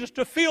Jesus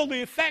to feel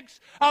the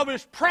effects of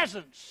His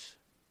presence.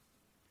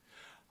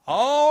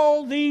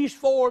 All these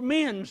four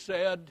men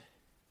said,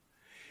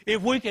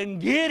 if we can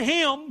get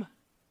Him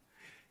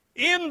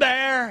in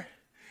there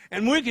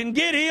and we can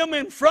get Him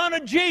in front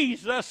of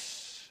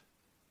Jesus,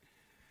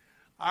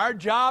 our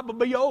job will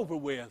be over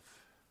with.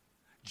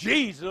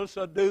 Jesus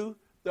will do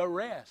the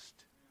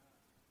rest.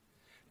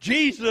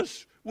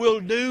 Jesus will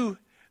do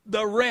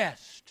the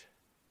rest.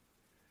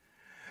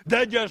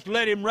 They just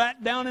let Him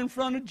right down in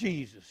front of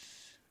Jesus.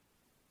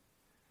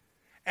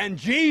 And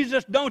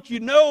Jesus, don't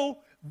you know,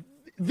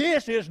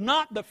 this is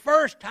not the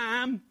first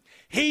time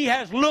He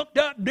has looked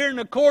up during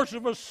the course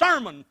of a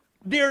sermon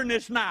during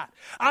this night.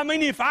 I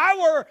mean, if I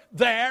were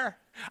there,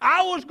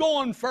 I was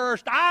going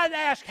first, I'd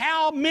ask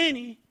how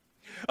many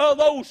of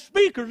those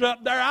speakers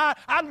up there,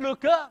 I'd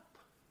look up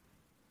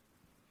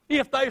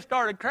if they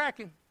started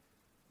cracking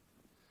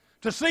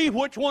to see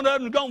which one of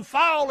them is going to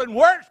fall and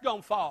where it's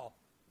going to fall.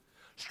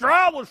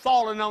 Straw was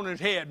falling on his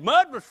head.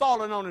 Mud was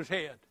falling on his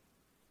head.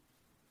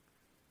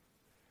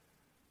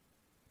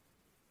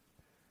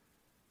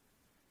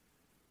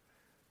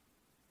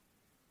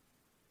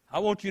 I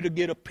want you to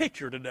get a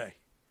picture today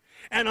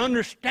and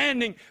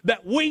understanding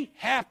that we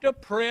have to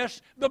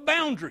press the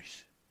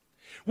boundaries.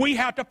 We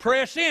have to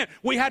press in.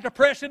 We have to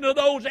press into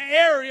those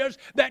areas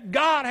that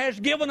God has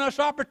given us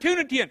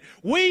opportunity in.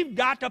 We've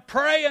got to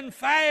pray and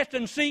fast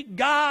and seek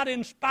God,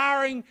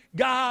 inspiring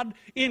God,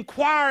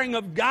 inquiring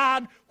of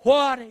God,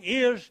 what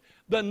is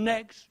the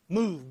next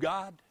move,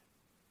 God?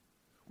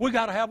 We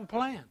got to have a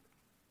plan.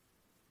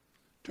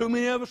 Too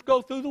many of us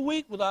go through the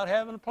week without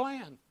having a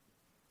plan.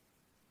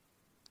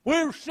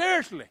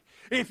 Seriously,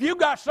 if you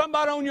got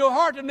somebody on your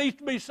heart that needs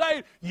to be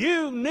saved,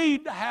 you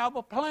need to have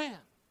a plan.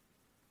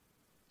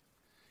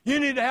 You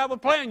need to have a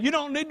plan. You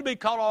don't need to be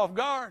caught off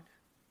guard.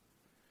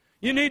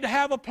 You need to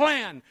have a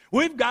plan.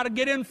 We've got to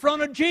get in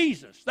front of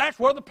Jesus. That's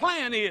where the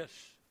plan is.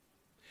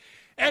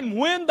 And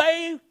when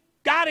they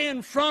got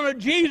in front of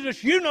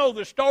Jesus, you know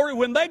the story.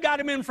 When they got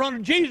Him in front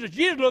of Jesus,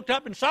 Jesus looked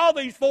up and saw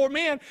these four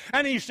men,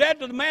 and He said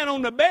to the man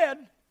on the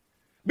bed,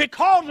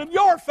 because of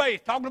your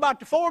faith, talking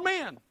about the four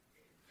men,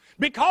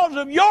 because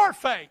of your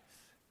faith,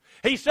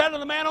 He said to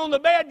the man on the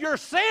bed, your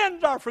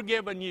sins are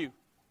forgiven you.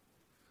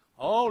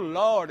 Oh,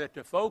 Lord, that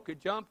the folk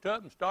had jumped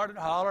up and started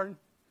hollering,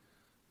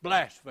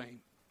 blaspheme.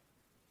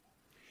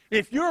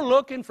 If you're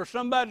looking for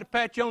somebody to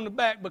pat you on the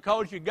back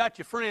because you got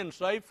your friends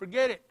saved,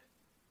 forget it.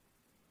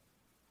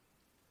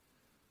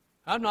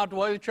 That's not the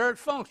way the church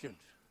functions.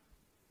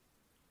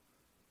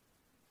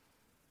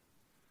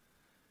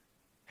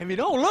 If you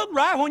don't look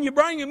right when you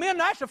bring them in,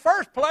 that's the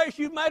first place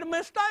you've made a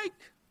mistake.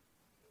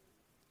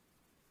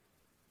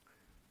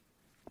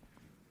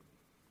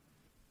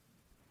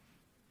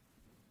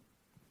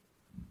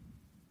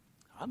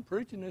 I'm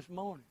preaching this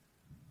morning.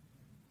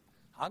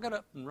 I got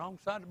up on the wrong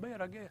side of the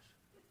bed, I guess.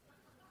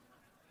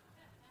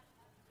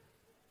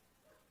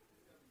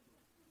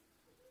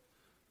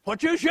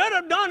 What you should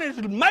have done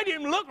is made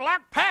him look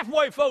like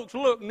Pathway folks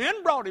look and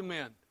then brought him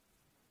in.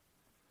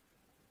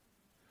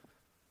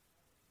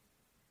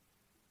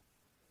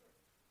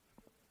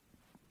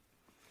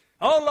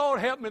 Oh, Lord,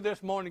 help me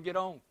this morning to get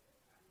on.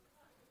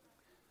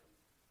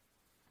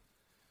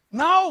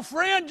 No,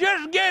 friend,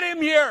 just get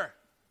him here.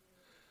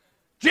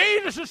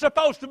 Jesus is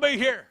supposed to be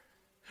here.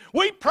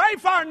 We pray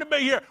for Him to be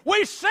here.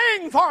 We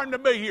sing for Him to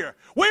be here.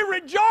 We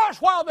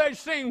rejoice while they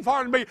sing for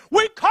Him to be here.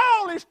 We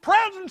call His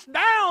presence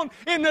down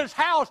in this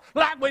house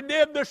like we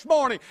did this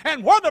morning.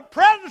 And where the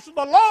presence of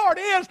the Lord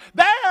is,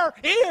 there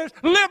is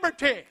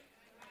liberty.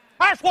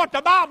 That's what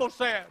the Bible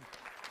said.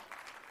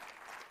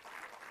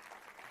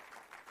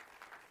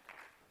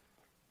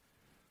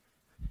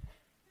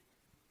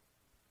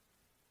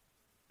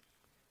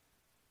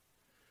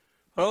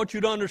 What I want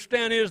you to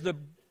understand is the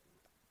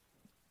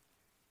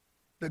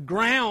The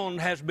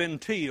ground has been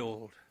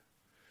tilled.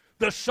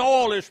 The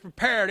soil is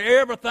prepared.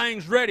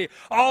 Everything's ready.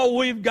 All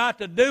we've got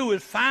to do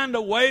is find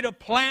a way to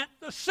plant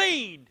the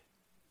seed.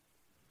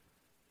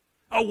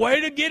 A way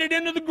to get it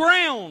into the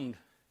ground.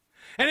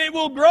 And it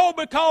will grow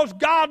because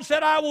God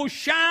said, I will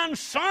shine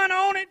sun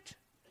on it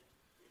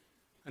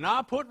and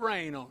I'll put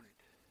rain on it.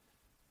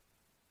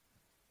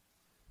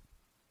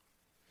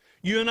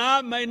 You and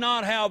I may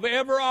not have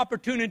every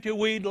opportunity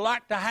we'd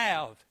like to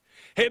have.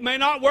 It may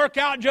not work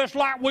out just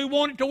like we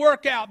want it to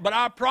work out, but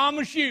I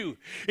promise you,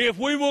 if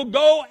we will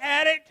go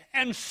at it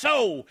and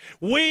sow,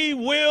 we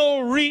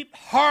will reap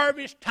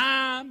harvest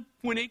time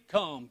when it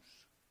comes.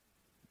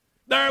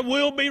 There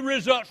will be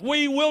results.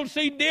 We will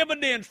see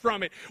dividends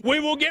from it. We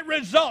will get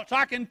results.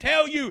 I can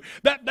tell you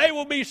that they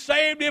will be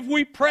saved if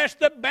we press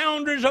the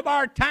boundaries of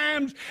our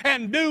times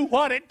and do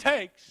what it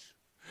takes.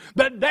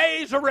 The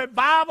days of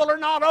revival are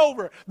not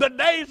over. The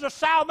days of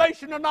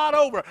salvation are not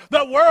over.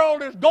 The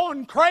world is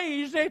going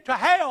crazy to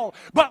hell.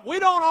 But we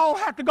don't all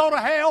have to go to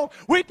hell.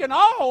 We can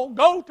all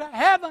go to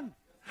heaven.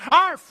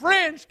 Our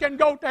friends can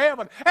go to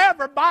heaven.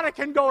 Everybody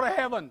can go to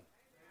heaven.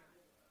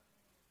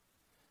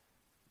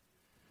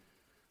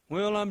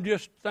 Well, I'm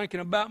just thinking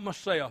about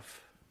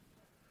myself.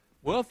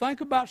 Well,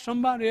 think about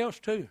somebody else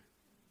too.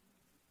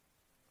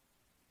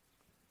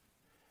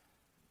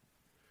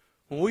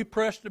 When we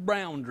press the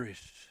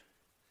boundaries.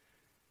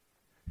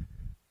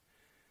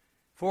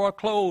 Before I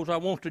close, I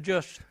want to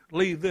just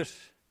leave this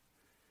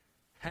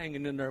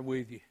hanging in there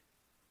with you.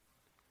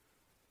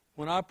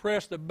 When I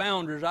press the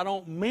boundaries, I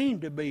don't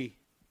mean to be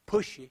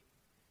pushy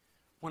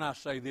when I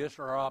say this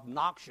or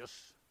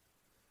obnoxious.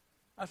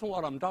 That's not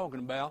what I'm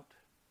talking about.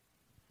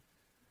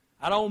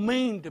 I don't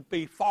mean to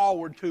be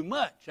forward too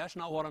much. That's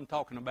not what I'm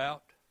talking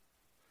about.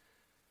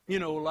 You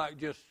know, like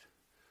just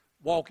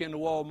walk into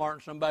Walmart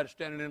and somebody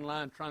standing in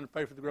line trying to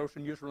pay for the groceries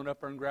and you just run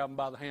up there and grab them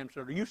by the hand and say,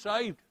 are you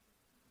saved?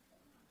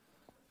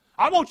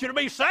 I want you to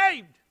be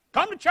saved.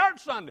 Come to church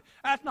Sunday.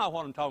 That's not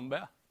what I'm talking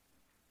about.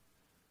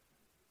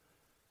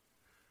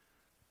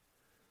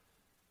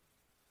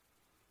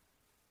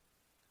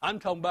 I'm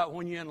talking about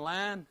when you're in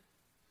line,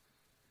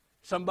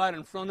 somebody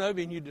in front of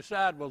you, and you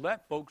decide, well,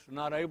 that folks are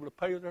not able to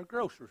pay their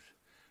groceries.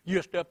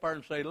 You step there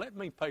and say, let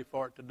me pay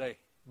for it today.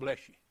 Bless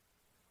you.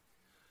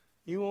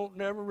 You won't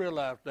never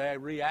realize the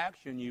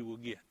reaction you will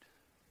get.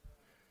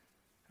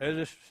 There's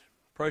this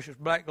precious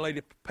black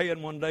lady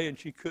paying one day, and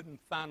she couldn't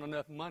find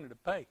enough money to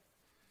pay.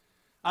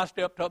 I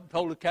stepped up and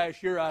told the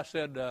cashier, I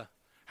said,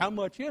 how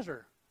much is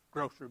her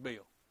grocery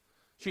bill?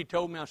 She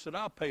told me, I said,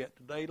 I'll pay it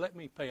today. Let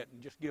me pay it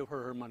and just give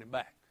her money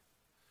back.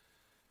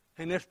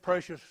 And this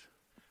precious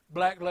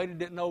black lady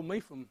didn't know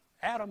me from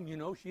Adam. You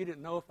know, she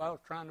didn't know if I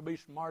was trying to be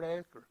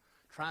smart-ass or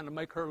trying to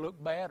make her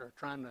look bad or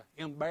trying to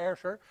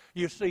embarrass her.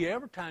 You see,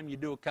 every time you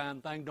do a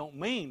kind thing don't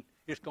mean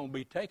it's going to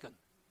be taken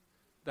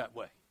that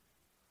way.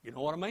 You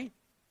know what I mean?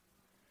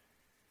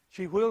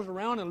 She wheels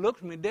around and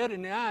looks me dead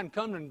in the eye and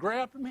comes and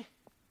grabs me.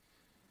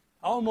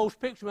 Almost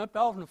picks me up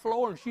off the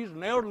floor, and she's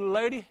an elderly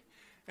lady,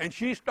 and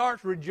she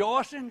starts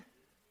rejoicing.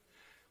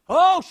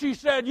 Oh, she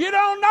said, you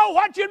don't know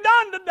what you've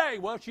done today.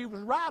 Well, she was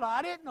right.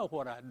 I didn't know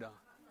what I'd done.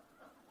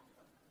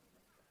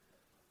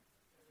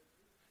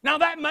 Now,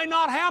 that may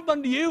not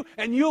happen to you,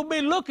 and you'll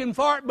be looking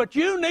for it, but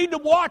you need to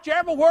watch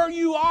everywhere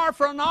you are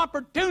for an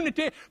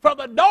opportunity for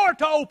the door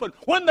to open.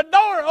 When the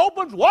door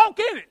opens, walk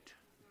in it.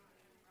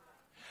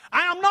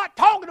 I am not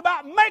talking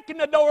about making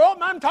the door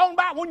open. I'm talking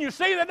about when you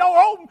see the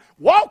door open,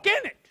 walk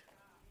in it.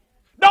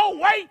 Don't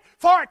wait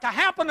for it to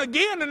happen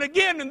again and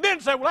again and then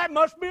say, well, that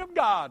must be of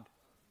God.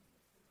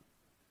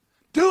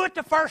 Do it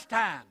the first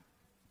time.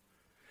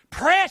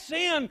 Press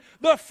in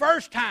the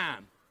first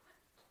time.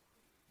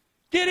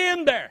 Get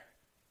in there.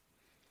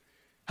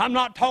 I'm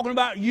not talking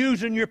about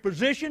using your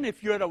position.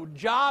 If you're at a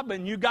job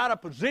and you got a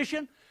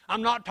position,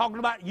 I'm not talking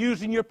about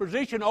using your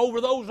position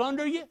over those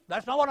under you.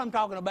 That's not what I'm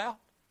talking about.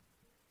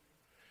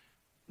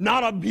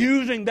 Not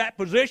abusing that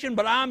position,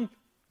 but I'm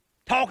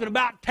talking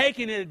about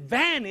taking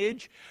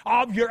advantage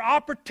of your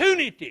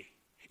opportunity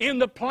in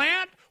the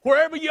plant,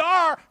 wherever you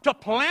are, to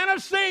plant a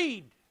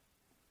seed.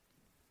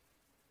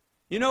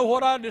 You know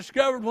what I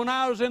discovered when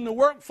I was in the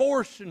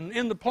workforce and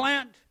in the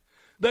plant?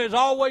 There's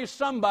always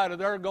somebody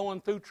there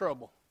going through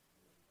trouble.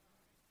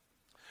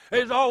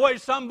 There's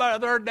always somebody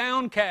there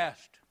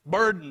downcast,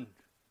 burdened,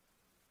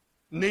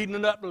 needing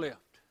an uplift.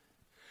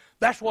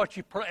 That's what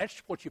your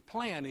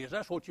plan is.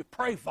 That's what you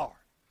pray for.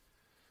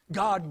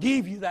 God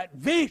give you that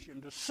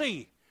vision to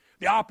see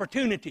the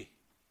opportunity.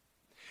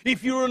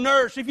 If you're a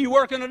nurse, if you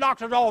work in a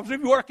doctor's office, if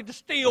you work at the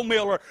steel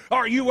mill,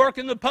 or you work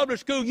in the public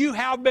school, you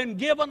have been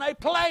given a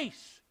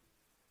place.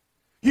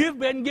 You've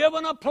been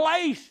given a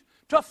place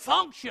to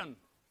function.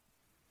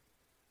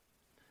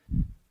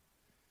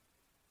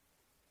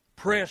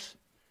 Press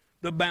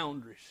the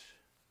boundaries.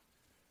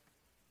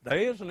 There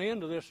is an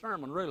end to this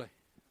sermon, really.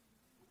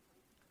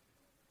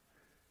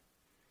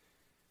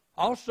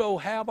 Also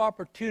have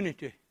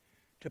opportunity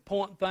to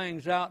point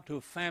things out to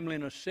a family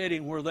in a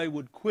setting where they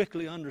would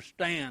quickly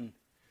understand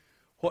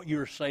what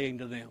you're saying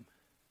to them.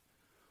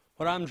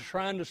 What I'm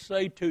trying to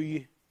say to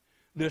you,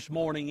 this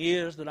morning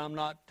is that I'm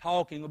not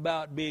talking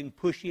about being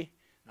pushy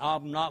and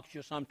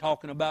obnoxious. I'm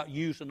talking about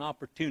using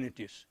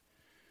opportunities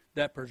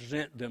that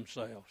present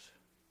themselves.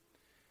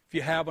 If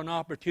you have an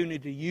opportunity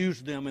to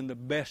use them in the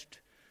best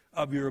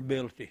of your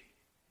ability.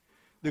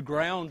 The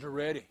grounds are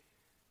ready.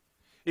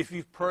 If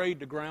you've prayed,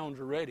 the grounds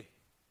are ready.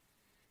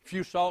 If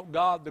you sought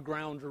God, the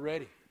grounds are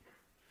ready.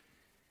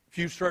 If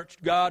you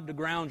searched God, the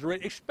grounds are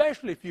ready.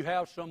 Especially if you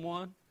have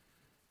someone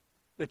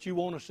that you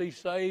want to see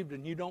saved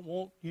and you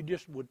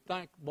just would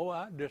think, boy,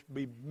 I'd just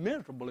be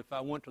miserable if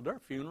I went to their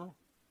funeral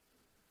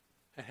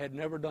and had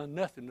never done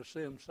nothing to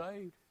see them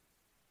saved.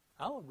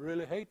 I would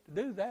really hate to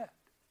do that.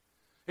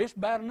 It's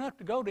bad enough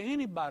to go to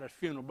anybody's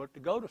funeral, but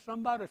to go to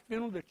somebody's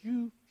funeral that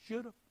you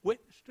should have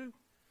witnessed to,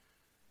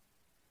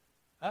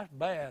 that's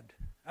bad.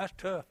 That's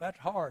tough. That's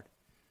hard.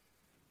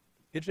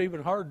 It's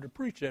even harder to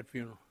preach that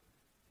funeral.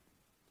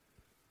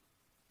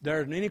 There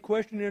isn't any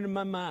question in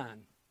my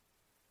mind.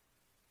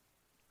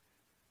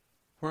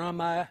 Where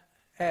I'm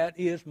at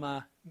is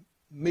my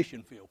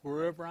mission field.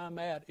 Wherever I'm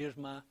at is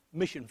my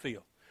mission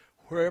field.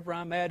 Wherever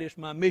I'm at is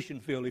my mission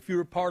field. If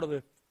you're a part of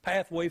the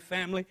Pathway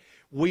family,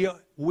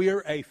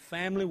 we're a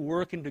family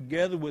working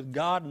together with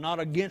God, not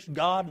against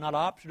God, not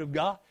opposite of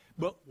God,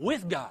 but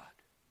with God.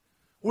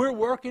 We're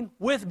working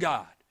with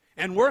God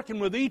and working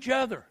with each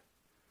other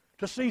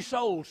to see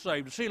souls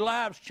saved, to see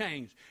lives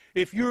changed.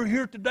 If you're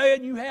here today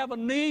and you have a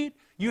need,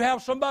 you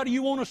have somebody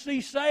you want to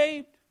see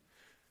saved,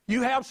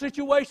 you have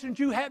situations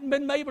you hadn't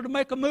been able to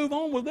make a move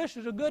on, well, this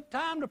is a good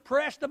time to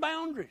press the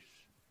boundaries.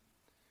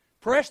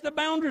 Press the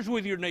boundaries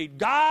with your need.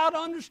 God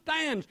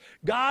understands.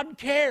 God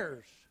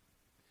cares.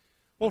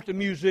 I want the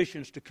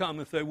musicians to come,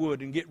 if they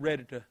would, and get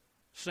ready to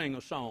sing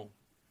a song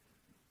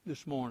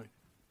this morning.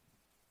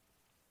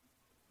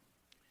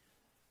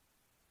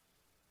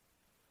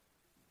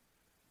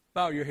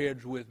 Bow your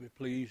heads with me,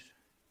 please.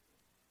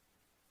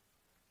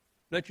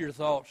 Let your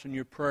thoughts and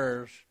your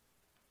prayers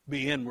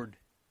be inward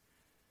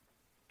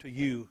to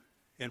you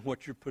and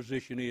what your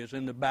position is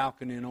in the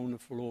balcony and on the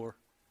floor.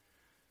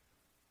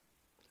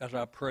 As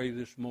I pray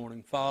this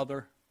morning,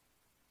 Father,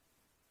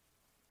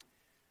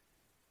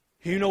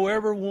 you know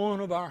every one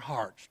of our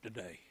hearts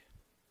today.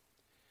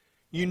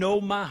 You know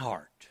my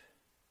heart.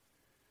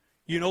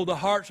 You know the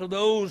hearts of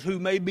those who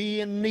may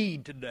be in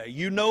need today.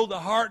 You know the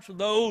hearts of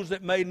those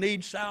that may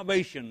need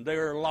salvation. They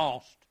are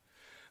lost.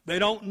 They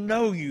don't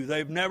know you.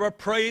 They've never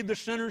prayed the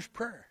sinner's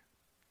prayer.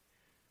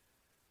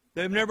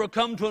 They've never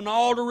come to an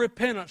altar of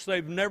repentance.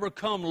 They've never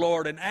come,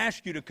 Lord, and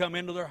asked you to come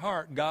into their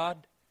heart,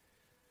 God.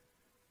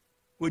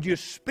 Would you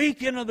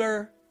speak into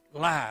their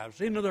lives,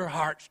 into their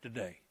hearts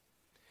today?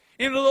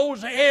 Into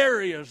those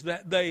areas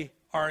that they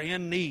are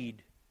in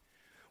need.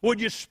 Would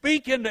you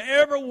speak into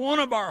every one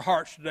of our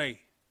hearts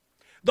today?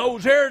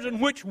 Those areas in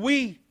which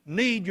we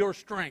need your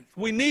strength.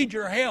 We need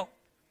your help.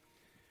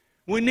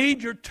 We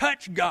need your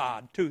touch,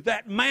 God, to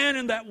that man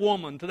and that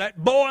woman, to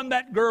that boy and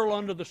that girl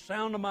under the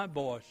sound of my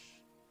voice.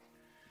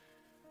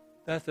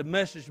 That the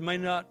message may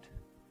not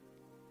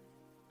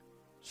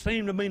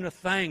seem to mean a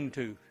thing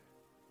to,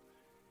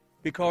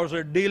 because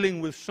they're dealing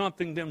with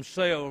something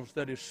themselves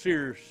that is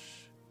serious.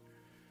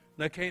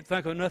 They can't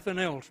think of nothing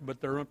else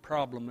but their own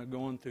problem they're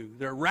going through.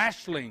 They're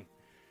wrestling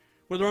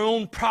with their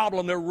own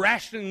problem. They're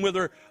wrestling with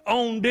their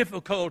own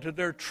difficulty.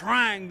 They're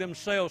trying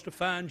themselves to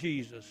find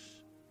Jesus.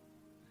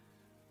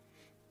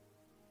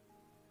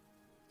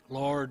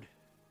 Lord,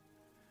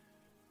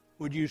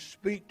 would you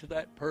speak to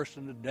that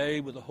person today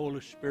with the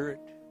Holy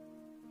Spirit?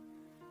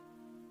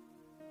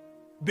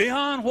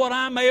 Beyond what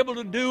I'm able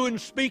to do and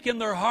speak in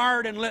their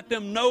heart and let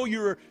them know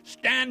you're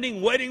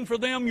standing waiting for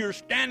them. You're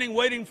standing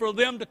waiting for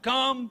them to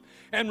come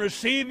and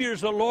receive you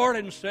as the Lord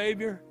and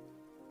Savior.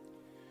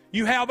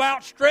 You have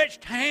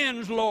outstretched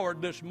hands,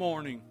 Lord, this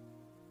morning.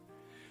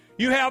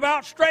 You have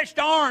outstretched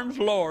arms,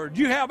 Lord.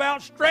 You have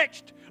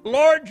outstretched,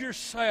 Lord,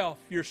 yourself,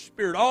 your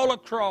Spirit, all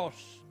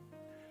across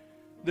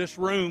this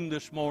room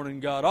this morning,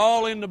 God.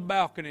 All in the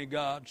balcony,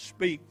 God.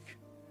 Speak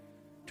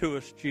to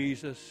us,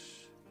 Jesus.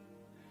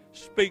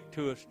 Speak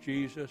to us,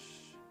 Jesus.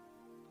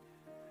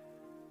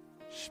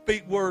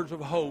 Speak words of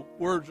hope,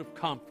 words of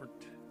comfort,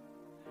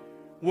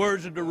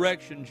 words of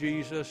direction,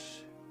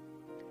 Jesus.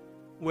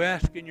 We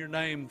ask in your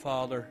name,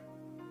 Father.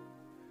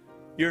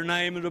 Your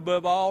name is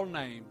above all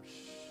names.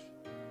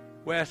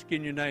 We ask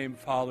in your name,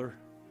 Father,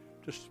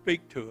 to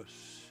speak to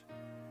us.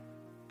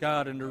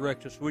 God, and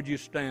direct us. Would you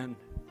stand?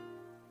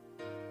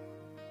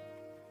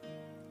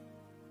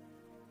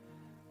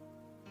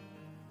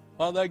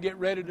 While they get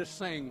ready to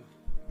sing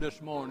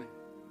this morning,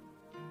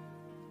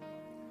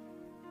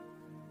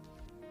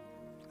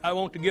 I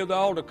want to give the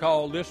altar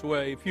call this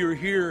way. If you're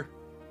here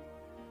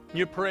and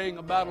you're praying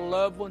about a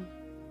loved one,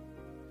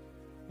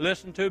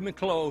 listen to me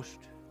close.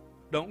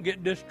 Don't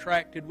get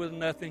distracted with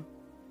nothing.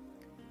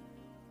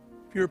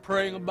 If you're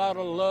praying about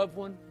a loved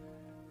one,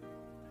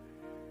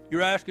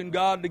 you're asking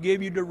God to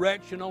give you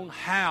direction on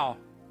how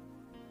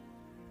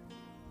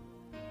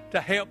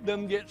to help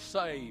them get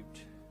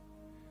saved,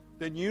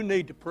 then you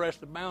need to press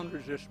the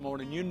boundaries this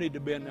morning. You need to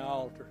be in the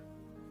altar.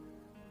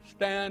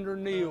 stand or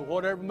kneel,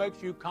 whatever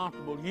makes you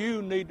comfortable.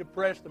 You need to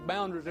press the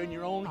boundaries in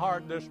your own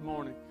heart this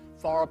morning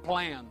for a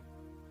plan.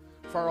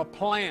 For a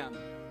plan.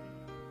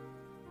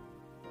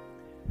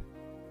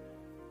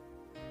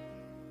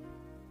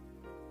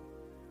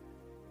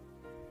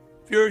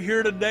 If you're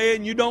here today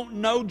and you don't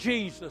know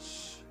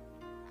Jesus,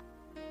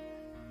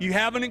 you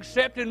haven't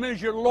accepted Him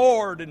as your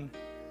Lord and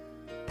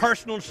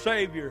personal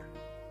Savior,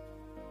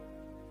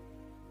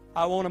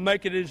 I want to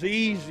make it as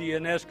easy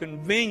and as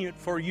convenient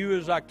for you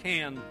as I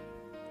can.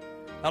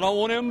 I don't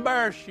want to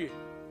embarrass you.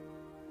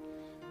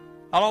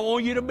 I don't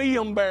want you to be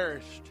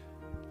embarrassed.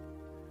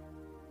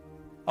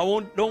 I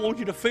don't want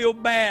you to feel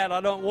bad.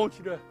 I don't want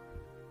you to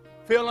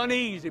feel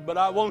uneasy, but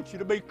I want you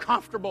to be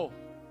comfortable.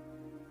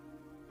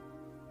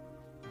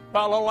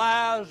 While all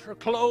eyes are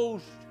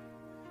closed,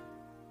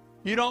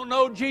 you don't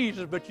know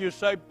Jesus, but you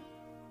say,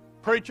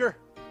 preacher,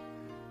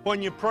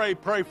 when you pray,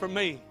 pray for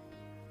me.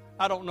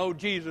 I don't know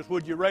Jesus.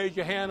 Would you raise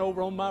your hand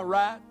over on my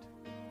right?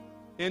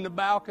 In the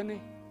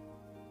balcony?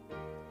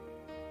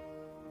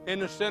 In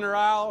the center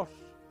aisles?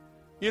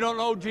 You don't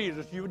know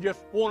Jesus. You just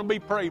want to be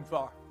prayed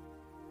for.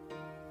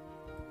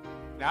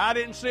 Now, I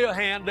didn't see a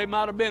hand. There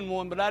might have been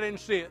one, but I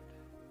didn't see it.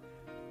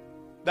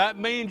 That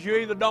means you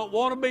either don't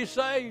want to be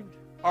saved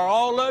or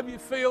all of you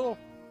feel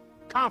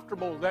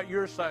comfortable that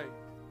you're saved.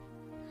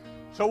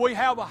 So we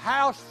have a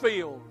house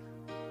filled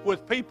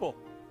with people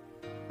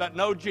that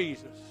know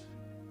Jesus.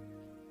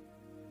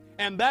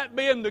 And that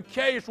being the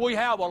case, we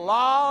have a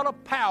lot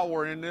of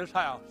power in this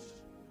house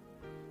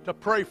to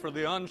pray for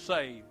the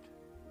unsaved.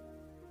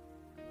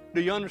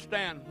 Do you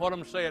understand what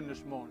I'm saying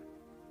this morning?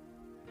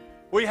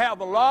 We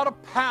have a lot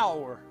of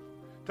power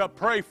to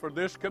pray for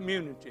this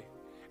community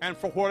and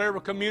for whatever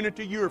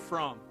community you're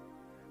from.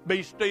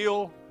 Be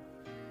Still,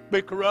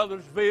 be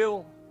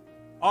Caruthersville,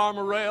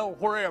 Armorel,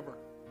 wherever.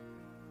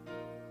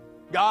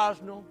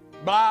 Gosnell,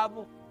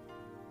 Bible.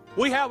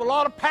 We have a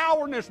lot of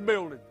power in this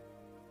building.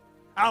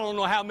 I don't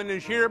know how many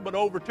is here, but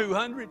over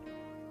 200,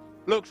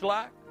 looks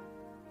like.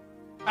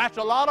 That's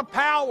a lot of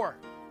power.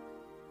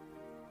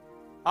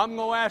 I'm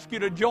going to ask you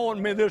to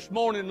join me this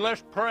morning.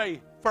 Let's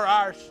pray for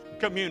our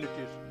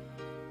communities.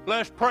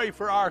 Let's pray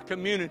for our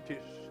communities,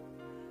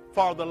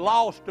 for the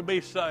lost to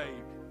be saved,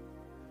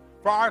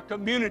 for our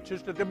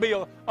communities to be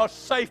a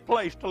safe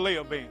place to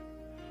live in.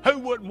 Who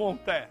wouldn't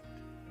want that?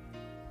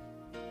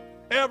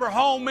 Every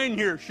home in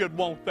here should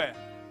want that.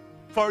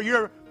 For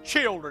your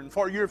children,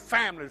 for your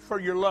families, for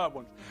your loved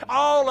ones.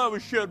 All of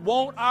us should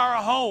want our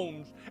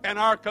homes and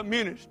our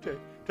communities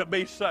to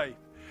be safe.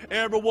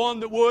 Everyone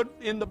that would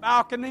in the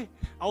balcony,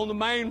 on the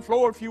main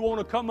floor, if you want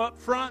to come up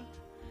front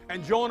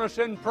and join us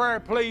in prayer,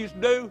 please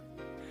do.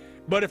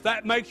 But if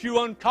that makes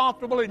you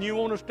uncomfortable and you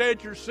want to stay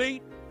at your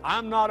seat,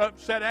 I'm not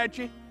upset at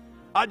you.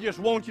 I just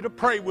want you to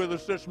pray with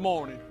us this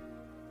morning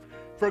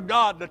for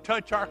God to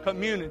touch our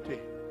community,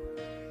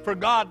 for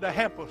God to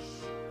help us,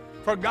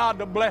 for God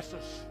to bless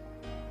us,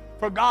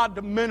 for God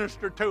to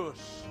minister to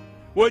us.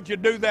 Would you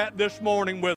do that this morning with us?